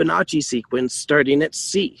the Fibonacci sequence starting at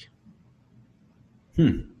C.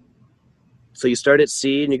 So you start at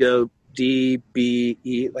C and you go D, B,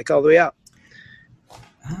 E, like all the way out.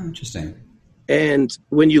 Oh, interesting. And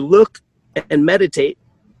when you look and meditate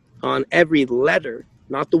on every letter,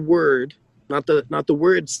 not the word, not the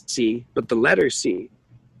word C, but the letter C,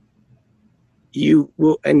 you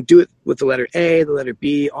will, and do it with the letter A, the letter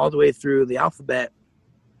B, all the way through the alphabet.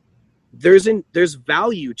 There's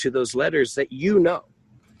value to those letters that you know,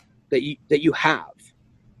 that you have.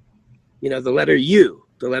 You know, the letter U,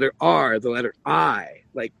 the letter R, the letter I.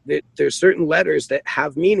 Like there's certain letters that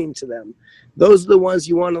have meaning to them. Those are the ones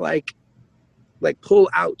you want to like pull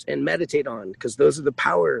out and meditate on, because those are the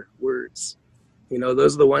power words. You know,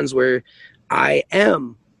 those are the ones where I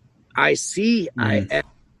am, I see, I am,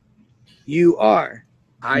 you are,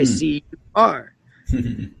 I see, you are.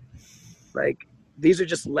 Like, these are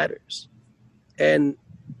just letters. And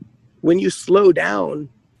when you slow down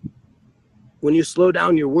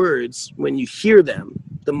your words, when you hear them,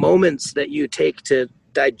 the moments that you take to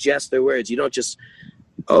digest their words, you don't just,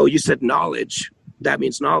 oh, you said knowledge, that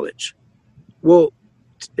means knowledge. Well,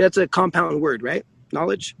 that's a compound word, right?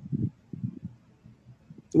 Knowledge.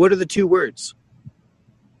 What are the two words?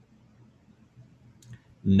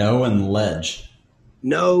 Know and ledge.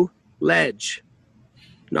 Know, ledge.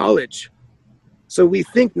 Knowledge. So we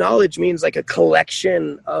think knowledge means like a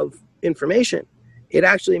collection of information. It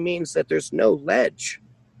actually means that there's no ledge.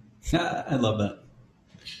 I love that.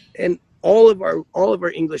 And all of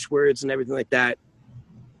our English words and everything like that,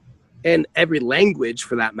 and every language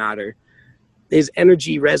for that matter, is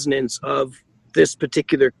energy resonance of this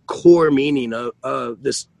particular core meaning of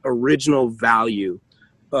this original value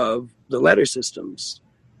of the letter systems.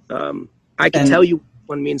 I can tell you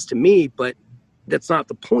what one means to me, but that's not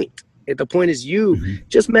the point. The point is you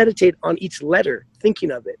just meditate on each letter,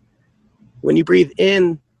 thinking of it. When you breathe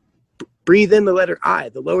in the letter I,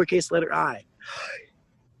 the lowercase letter I.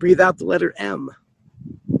 Breathe out the letter M.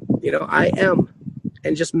 You know, I am.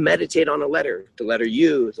 And just meditate on a letter, the letter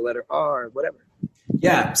U, the letter R, whatever.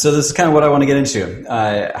 Yeah. So this is kind of what I want to get into.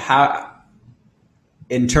 How,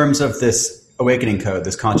 in terms of this awakening code,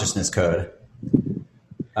 this consciousness code,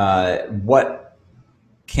 what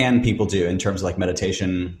can people do in terms of like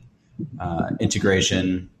meditation,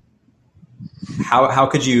 integration? How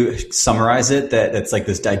could you summarize it that it's like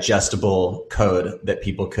this digestible code that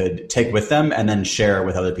people could take with them and then share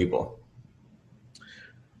with other people?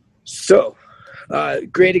 So,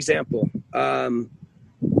 great example.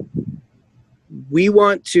 We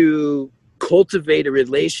want to cultivate a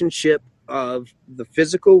relationship of the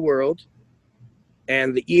physical world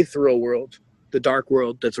and the ethereal world, the dark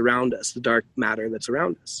world that's around us, the dark matter that's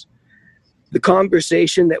around us. The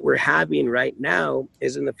conversation that we're having right now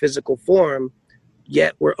is in the physical form,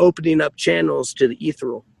 yet we're opening up channels to the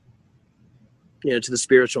ethereal, you know, to the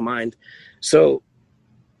spiritual mind. So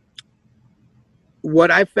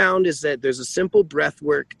what I found is that there's a simple breath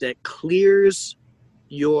work that clears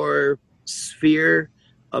your sphere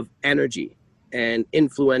of energy and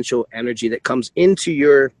influential energy that comes into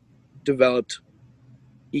your developed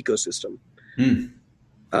ecosystem.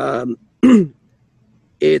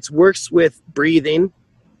 It works with breathing,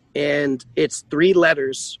 and it's 3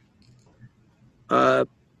 letters. The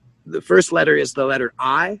first letter is the letter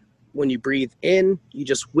I. When you breathe in, you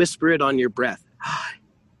just whisper it on your breath.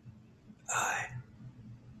 I.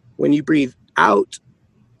 When you breathe out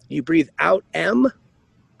M,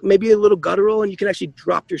 maybe a little guttural, and you can actually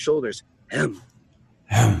drop your shoulders. M.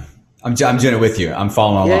 I'm doing it with you. I'm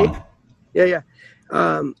following along. Yeah.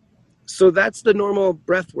 So that's the normal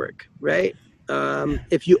breath work, right?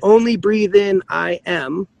 If you only breathe in I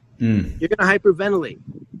am, you're going to hyperventilate,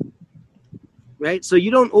 right? So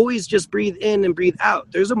you don't always just breathe in and breathe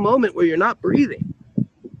out. There's a moment where you're not breathing.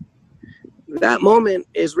 That moment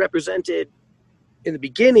is represented in the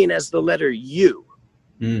beginning as the letter U.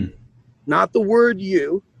 Not the word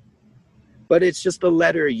you, but it's just the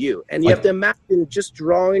letter U. And you have to imagine just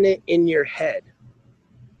drawing it in your head.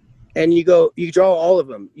 And you draw all of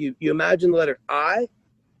them. You imagine the letter I,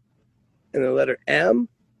 and the letter M,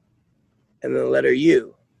 and the letter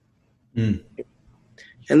U. And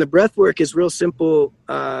the breath work is real simple.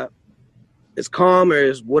 As calm or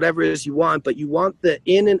as whatever it is you want, but you want the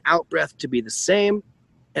in and out breath to be the same,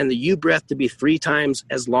 and the U breath to be 3 times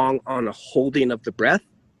as long on a holding of the breath.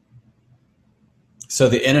 So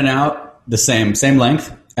the in and out, the same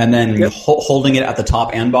length, and then holding it at the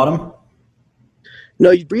top and bottom?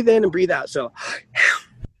 No, you breathe in and breathe out. So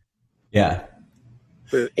yeah.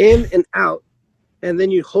 In and out, and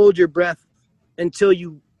then you hold your breath until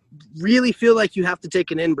you really feel like you have to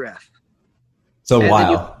take an in breath. So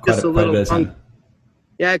wow, quite a bit of time.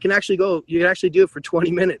 Yeah, it can actually go. You can actually do it for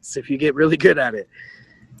 20 minutes if you get really good at it.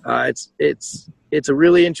 It's a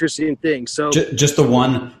really interesting thing. So just the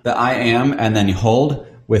one that I am, and then you hold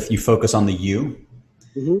you focus on the U.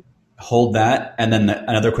 Hold that, and then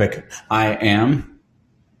another quick I am,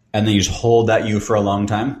 and then you just hold that U for a long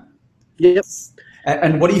time. Yep.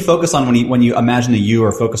 And what do you focus on when you imagine the you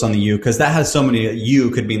or focus on the you? Because that has so many.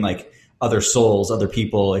 You could mean like other souls, other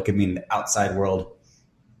people. It could mean the outside world.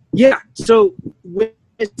 Yeah. So when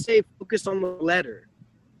I say focus on the letter,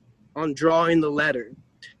 on drawing the letter,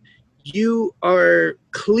 you are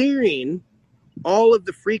clearing all of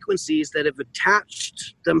the frequencies that have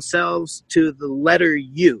attached themselves to the letter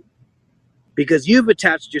U, because you've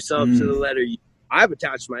attached yourself to the letter U. I've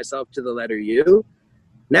attached myself to the letter U.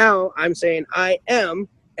 Now I'm saying I am,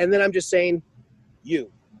 and then I'm just saying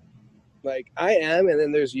you. Like I am, and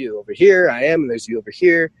then there's you over here. I am, and there's you over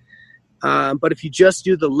here. But if you just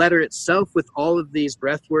do the letter itself with all of these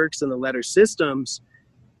breath works and the letter systems,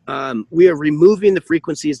 we are removing the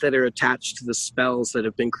frequencies that are attached to the spells that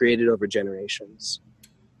have been created over generations.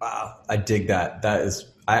 Wow, I dig that. That is,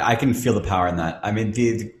 I can feel the power in that. I mean,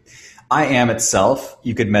 the I am itself,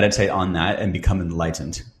 you could meditate on that and become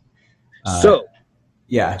enlightened.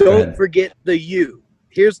 Yeah, don't forget the you.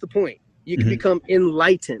 Here's the point. You can become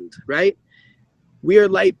enlightened, right? We are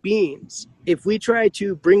light beings. If we try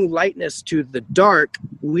to bring lightness to the dark,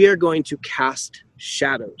 we are going to cast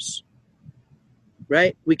shadows,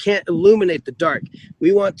 right? We can't illuminate the dark.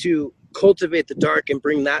 We want to cultivate the dark and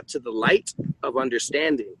bring that to the light of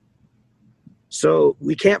understanding. So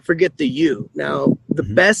we can't forget the you. Now, the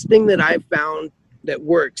best thing that I've found that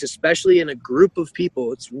works, especially in a group of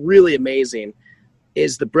people, it's really amazing,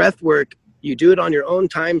 is the breath work. You do it on your own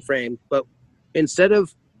time frame, but instead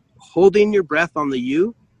of holding your breath on the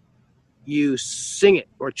you sing it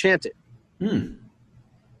or chant it. And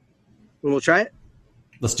we'll try it.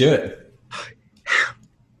 Let's do it.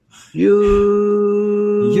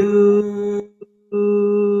 You.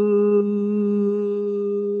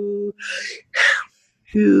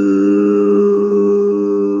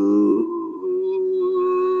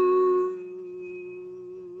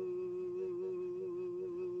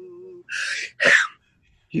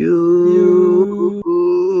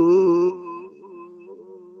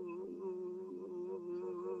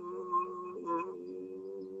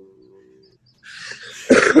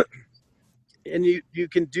 And you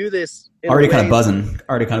can do this. Already kind of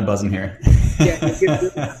buzzing here. Yeah,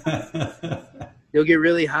 you'll get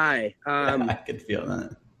really high. I could feel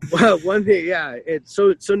that. Well, one thing, yeah.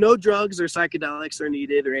 So no drugs or psychedelics are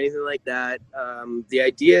needed or anything like that. The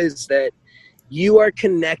idea is that you are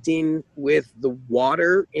connecting with the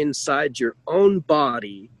water inside your own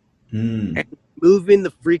body and moving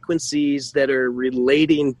the frequencies that are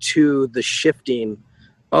relating to the shifting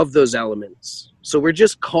of those elements. So we're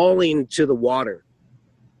just calling to the water.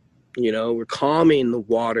 We're calming the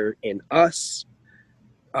water in us.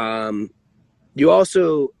 You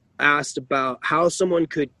also asked about how someone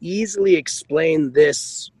could easily explain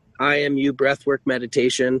this I am you breathwork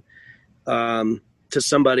meditation to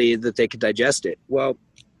somebody that they could digest it. Well,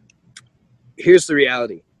 here's the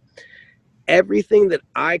reality. Everything that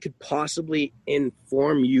I could possibly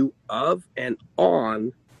inform you of and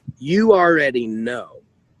on, you already know.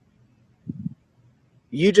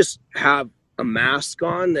 You just have a mask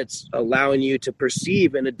on that's allowing you to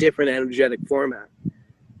perceive in a different energetic format.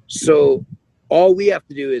 So all we have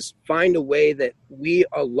to do is find a way that we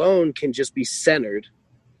alone can just be centered,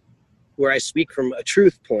 where I speak from a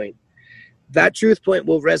truth point. That truth point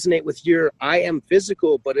will resonate with your I am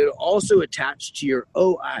physical, but it'll also attach to your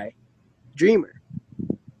OI dreamer,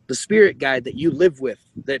 the spirit guide that you live with,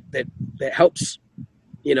 that helps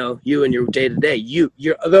you in your day-to-day, your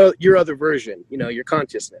other version, your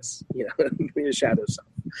consciousness, your shadow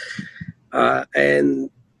self. And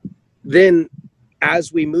then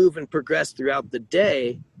as we move and progress throughout the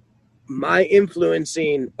day, my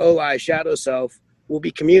influencing OI shadow self will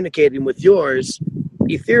be communicating with yours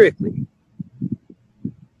etherically.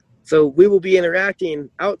 So we will be interacting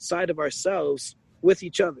outside of ourselves with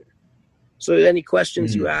each other. So any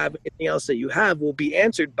questions you have, anything else that you have, will be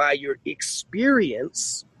answered by your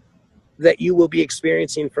experience that you will be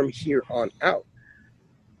experiencing from here on out.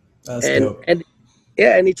 That's dope. And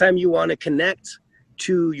yeah, anytime you want to connect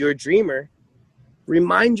to your dreamer,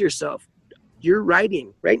 remind yourself, you're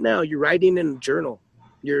writing right now. You're writing in a journal.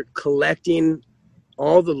 You're collecting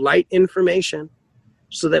all the light information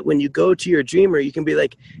so that when you go to your dreamer, you can be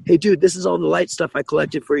like, hey, dude, this is all the light stuff I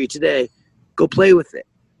collected for you today. Go play with it.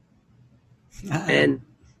 And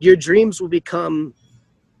your dreams will become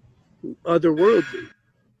otherworldly.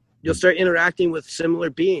 You'll start interacting with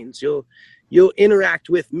similar beings. You'll interact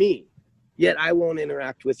with me, yet I won't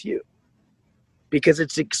interact with you because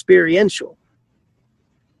it's experiential.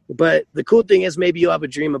 But the cool thing is maybe you'll have a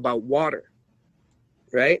dream about water,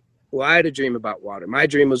 right? Well, I had a dream about water. My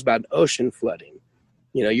dream was about an ocean flooding.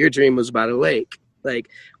 Your dream was about a lake. Like,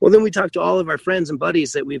 well, then we talk to all of our friends and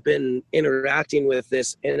buddies that we've been interacting with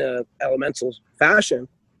this in a elemental fashion.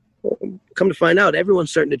 Well, come to find out,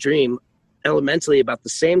 everyone's starting to dream elementally about the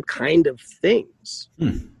same kind of things.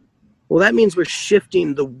 Well, that means we're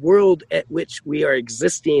shifting the world at which we are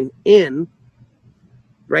existing in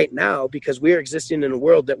right now, because we are existing in a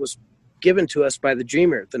world that was given to us by the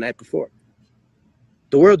dreamer the night before.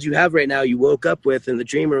 The world you have right now, you woke up with, and the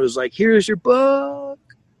dreamer was like, here's your book.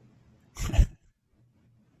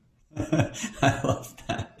 I love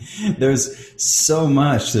that. There's so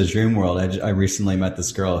much to the dream world. I recently met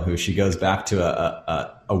this girl who she goes back to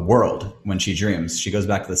a world when she dreams. She goes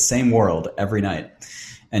back to the same world every night.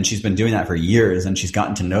 And she's been doing that for years, and she's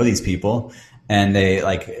gotten to know these people, and they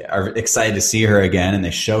like are excited to see her again, and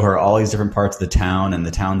they show her all these different parts of the town, and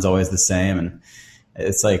the town's always the same. And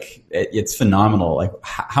it's like, it's phenomenal, like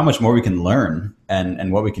how much more we can learn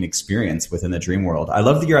and what we can experience within the dream world. I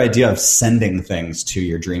love your idea of sending things to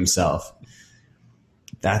your dream self.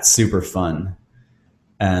 That's super fun.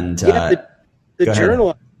 And the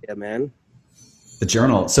journal idea, man. The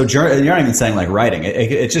journal. So you're not even saying like writing.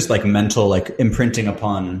 It's just like mental, like imprinting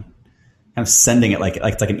upon, kind of sending it like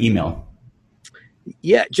it's like an email.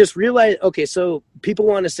 Yeah, just realize, okay, so people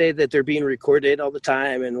want to say that they're being recorded all the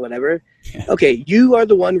time and whatever. Yeah. Okay, you are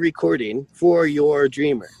the one recording for your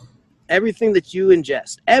dreamer. Everything that you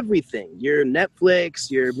ingest, everything, your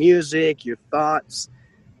Netflix, your music, your thoughts,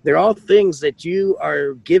 they're all things that you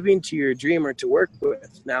are giving to your dreamer to work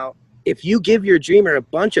with. Now, if you give your dreamer a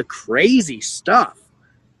bunch of crazy stuff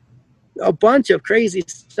that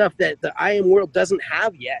the I am world doesn't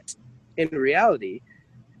have yet in reality,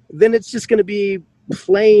 then it's just going to be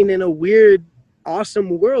playing in a weird,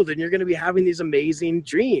 awesome world, and you're going to be having these amazing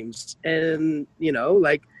dreams. And,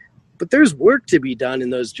 but there's work to be done in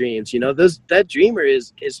those dreams. That dreamer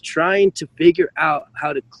is trying to figure out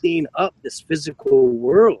how to clean up this physical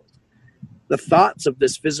world, the thoughts of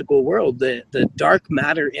this physical world, the dark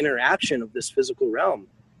matter interaction of this physical realm.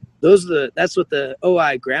 That's what the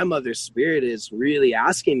OI grandmother spirit is really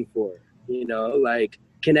asking for.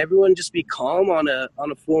 Can everyone just be calm on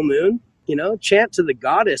a full moon? Chant to the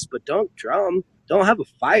goddess, but don't drum. Don't have a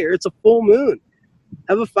fire. It's a full moon.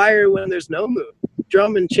 Have a fire when there's no moon.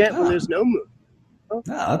 Drum and chant when there's no moon.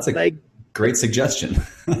 That's a great suggestion.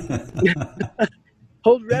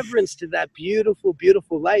 Hold reverence to that beautiful,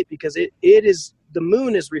 beautiful light, because it is, the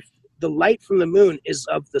moon is, the light from the moon is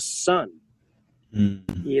of the sun.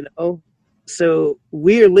 So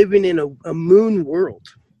we are living in a moon world.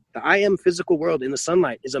 The I am physical world in the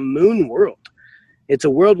sunlight is a moon world. It's a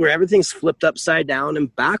world where everything's flipped upside down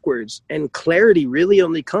and backwards, and clarity really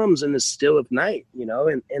only comes in the still of night,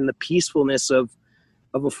 and the peacefulness of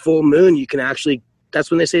a full moon. You can actually, that's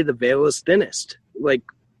when they say the veil is thinnest. Like,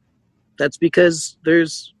 that's because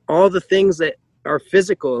there's all the things that are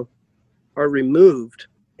physical are removed,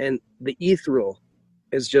 and the ethereal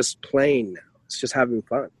is just playing now. It's just having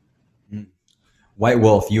fun.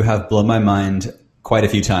 Whitewolfe, you have blown my mind quite a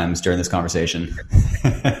few times during this conversation.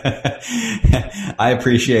 I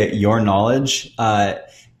appreciate your knowledge.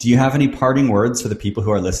 Do you have any parting words for the people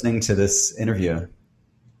who are listening to this interview?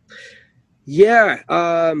 Yeah.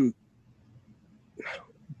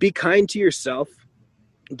 Be kind to yourself.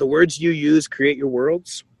 The words you use create your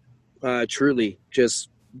worlds. Truly, just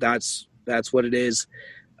that's what it is.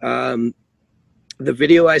 The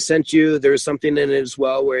video I sent you, there was something in it as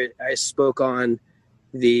well where I spoke on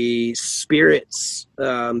the spirits,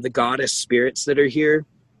 the goddess spirits that are here.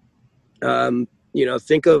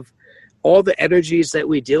 Think of all the energies that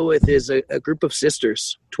we deal with is a group of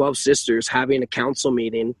sisters, 12 sisters having a council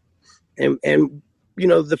meeting. And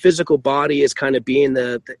the physical body is kind of being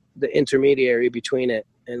the intermediary between it,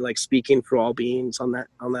 and like speaking for all beings on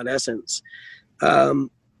that essence.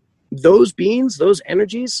 Those beings, those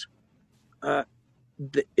energies,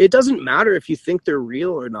 it doesn't matter if you think they're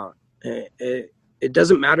real or not. It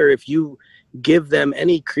doesn't matter if you give them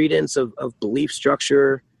any credence of belief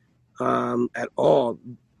structure at all.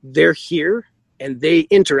 They're here, and they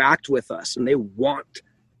interact with us, and they want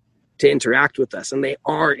to interact with us, and they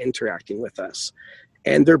are interacting with us.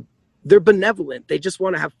 And they're benevolent. They just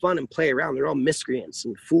want to have fun and play around. They're all miscreants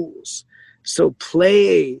and fools. So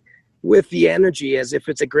play with the energy as if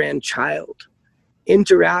it's a grandchild.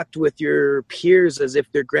 Interact with your peers as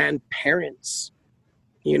if they're grandparents.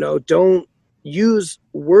 Don't use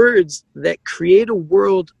words that create a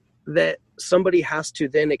world that somebody has to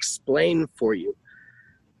then explain for you.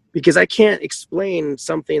 Because I can't explain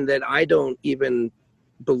something that I don't even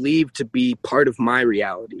believe to be part of my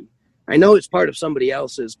reality. I know it's part of somebody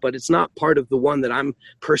else's, but it's not part of the one that I'm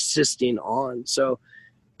persisting on. So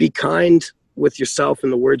be kind with yourself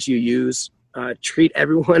and the words you use. treat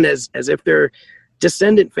everyone as if they're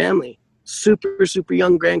descendant family, super, super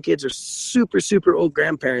young grandkids or super, super old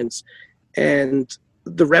grandparents. And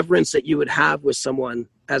the reverence that you would have with someone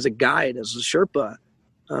as a guide, as a Sherpa.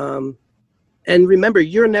 And remember,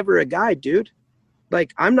 you're never a guide, dude.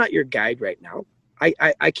 Like, I'm not your guide right now.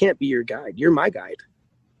 I can't be your guide. You're my guide.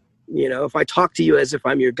 You know, if I talk to you as if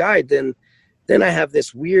I'm your guide, then I have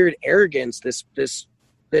this weird arrogance,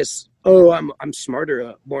 this, oh, I'm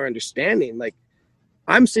smarter, more understanding. Like,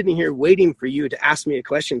 I'm sitting here waiting for you to ask me a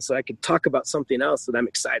question so I could talk about something else that I'm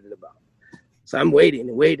excited about. So I'm waiting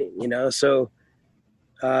and waiting, you know, so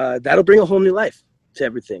that'll bring a whole new life to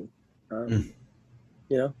everything. You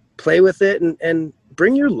know, play with it and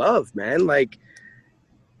bring your love, man. Like,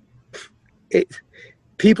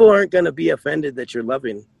 people aren't going to be offended that you're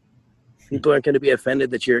loving. People aren't going to be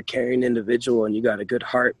offended that you're a caring individual and you got a good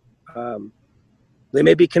heart. They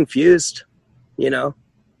may be confused. You know,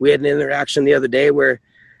 we had an interaction the other day where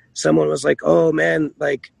someone was like, oh man,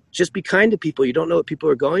 like, just be kind to people. You don't know what people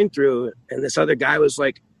are going through. And this other guy was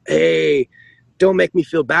like, hey, don't make me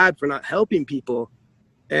feel bad for not helping people.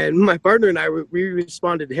 And my partner and I, we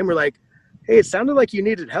responded to him. We're like, hey, it sounded like you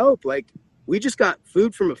needed help. Like, we just got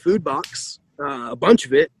food from a food box, a bunch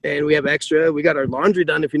of it, and we have extra. We got our laundry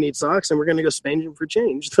done if you need socks, and we're going to go spend them for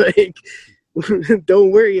change. Like,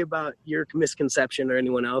 don't worry about your misconception or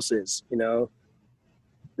anyone else's, you know.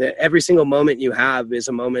 That every single moment you have is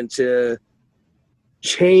a moment to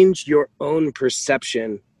change your own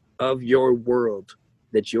perception of your world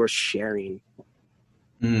that you're sharing.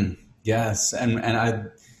 Yes. And I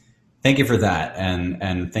thank you for that.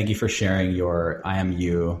 And thank you for sharing your I am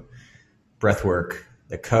you breath work,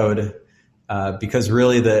 the code, because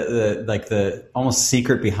really the almost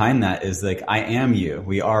secret behind that is like, I am you.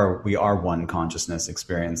 We are one consciousness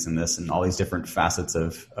experience in this and all these different facets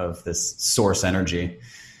of this source energy.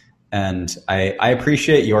 And I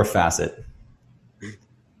appreciate your facet.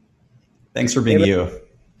 Thanks for being you.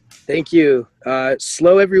 Thank you.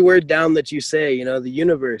 Slow every word down that you say, you know, the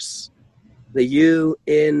universe, the you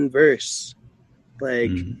in verse,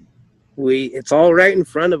 like it's all right in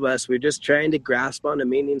front of us. We're just trying to grasp onto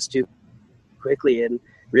meanings too quickly. And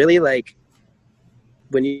really, like,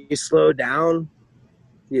 when you slow down,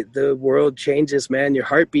 the world changes, man. Your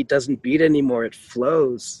heartbeat doesn't beat anymore. It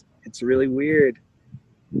flows. It's really weird.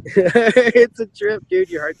 It's a trip, dude.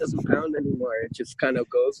 Your heart doesn't pound anymore. It just kind of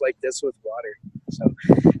goes like this with water. So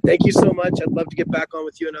thank you so much. I'd love to get back on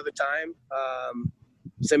with you another time.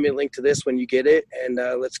 Send me a link to this when you get it, and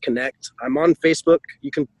let's connect. I'm on Facebook.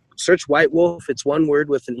 You can search Whitewolfe. It's one word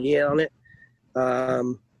with an E on it.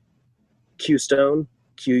 Q Stone,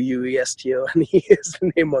 Questone is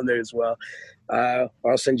the name on there as well.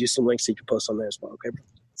 I'll send you some links so you can post on there as well. Okay.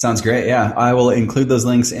 Sounds great. Yeah. I will include those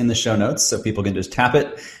links in the show notes so people can just tap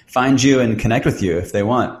it, find you, and connect with you if they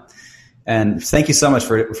want. And thank you so much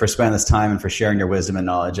for spending this time and for sharing your wisdom and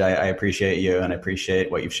knowledge. I appreciate you and I appreciate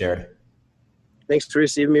what you've shared. Thanks for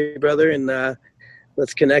receiving me, brother. And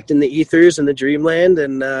let's connect in the ethers and the dreamland.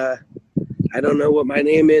 And I don't know what my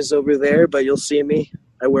name is over there, but you'll see me.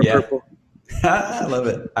 I wear purple. I love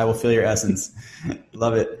it. I will feel your essence.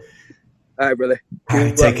 Love it. All right, brother. All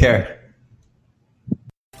right. Take care.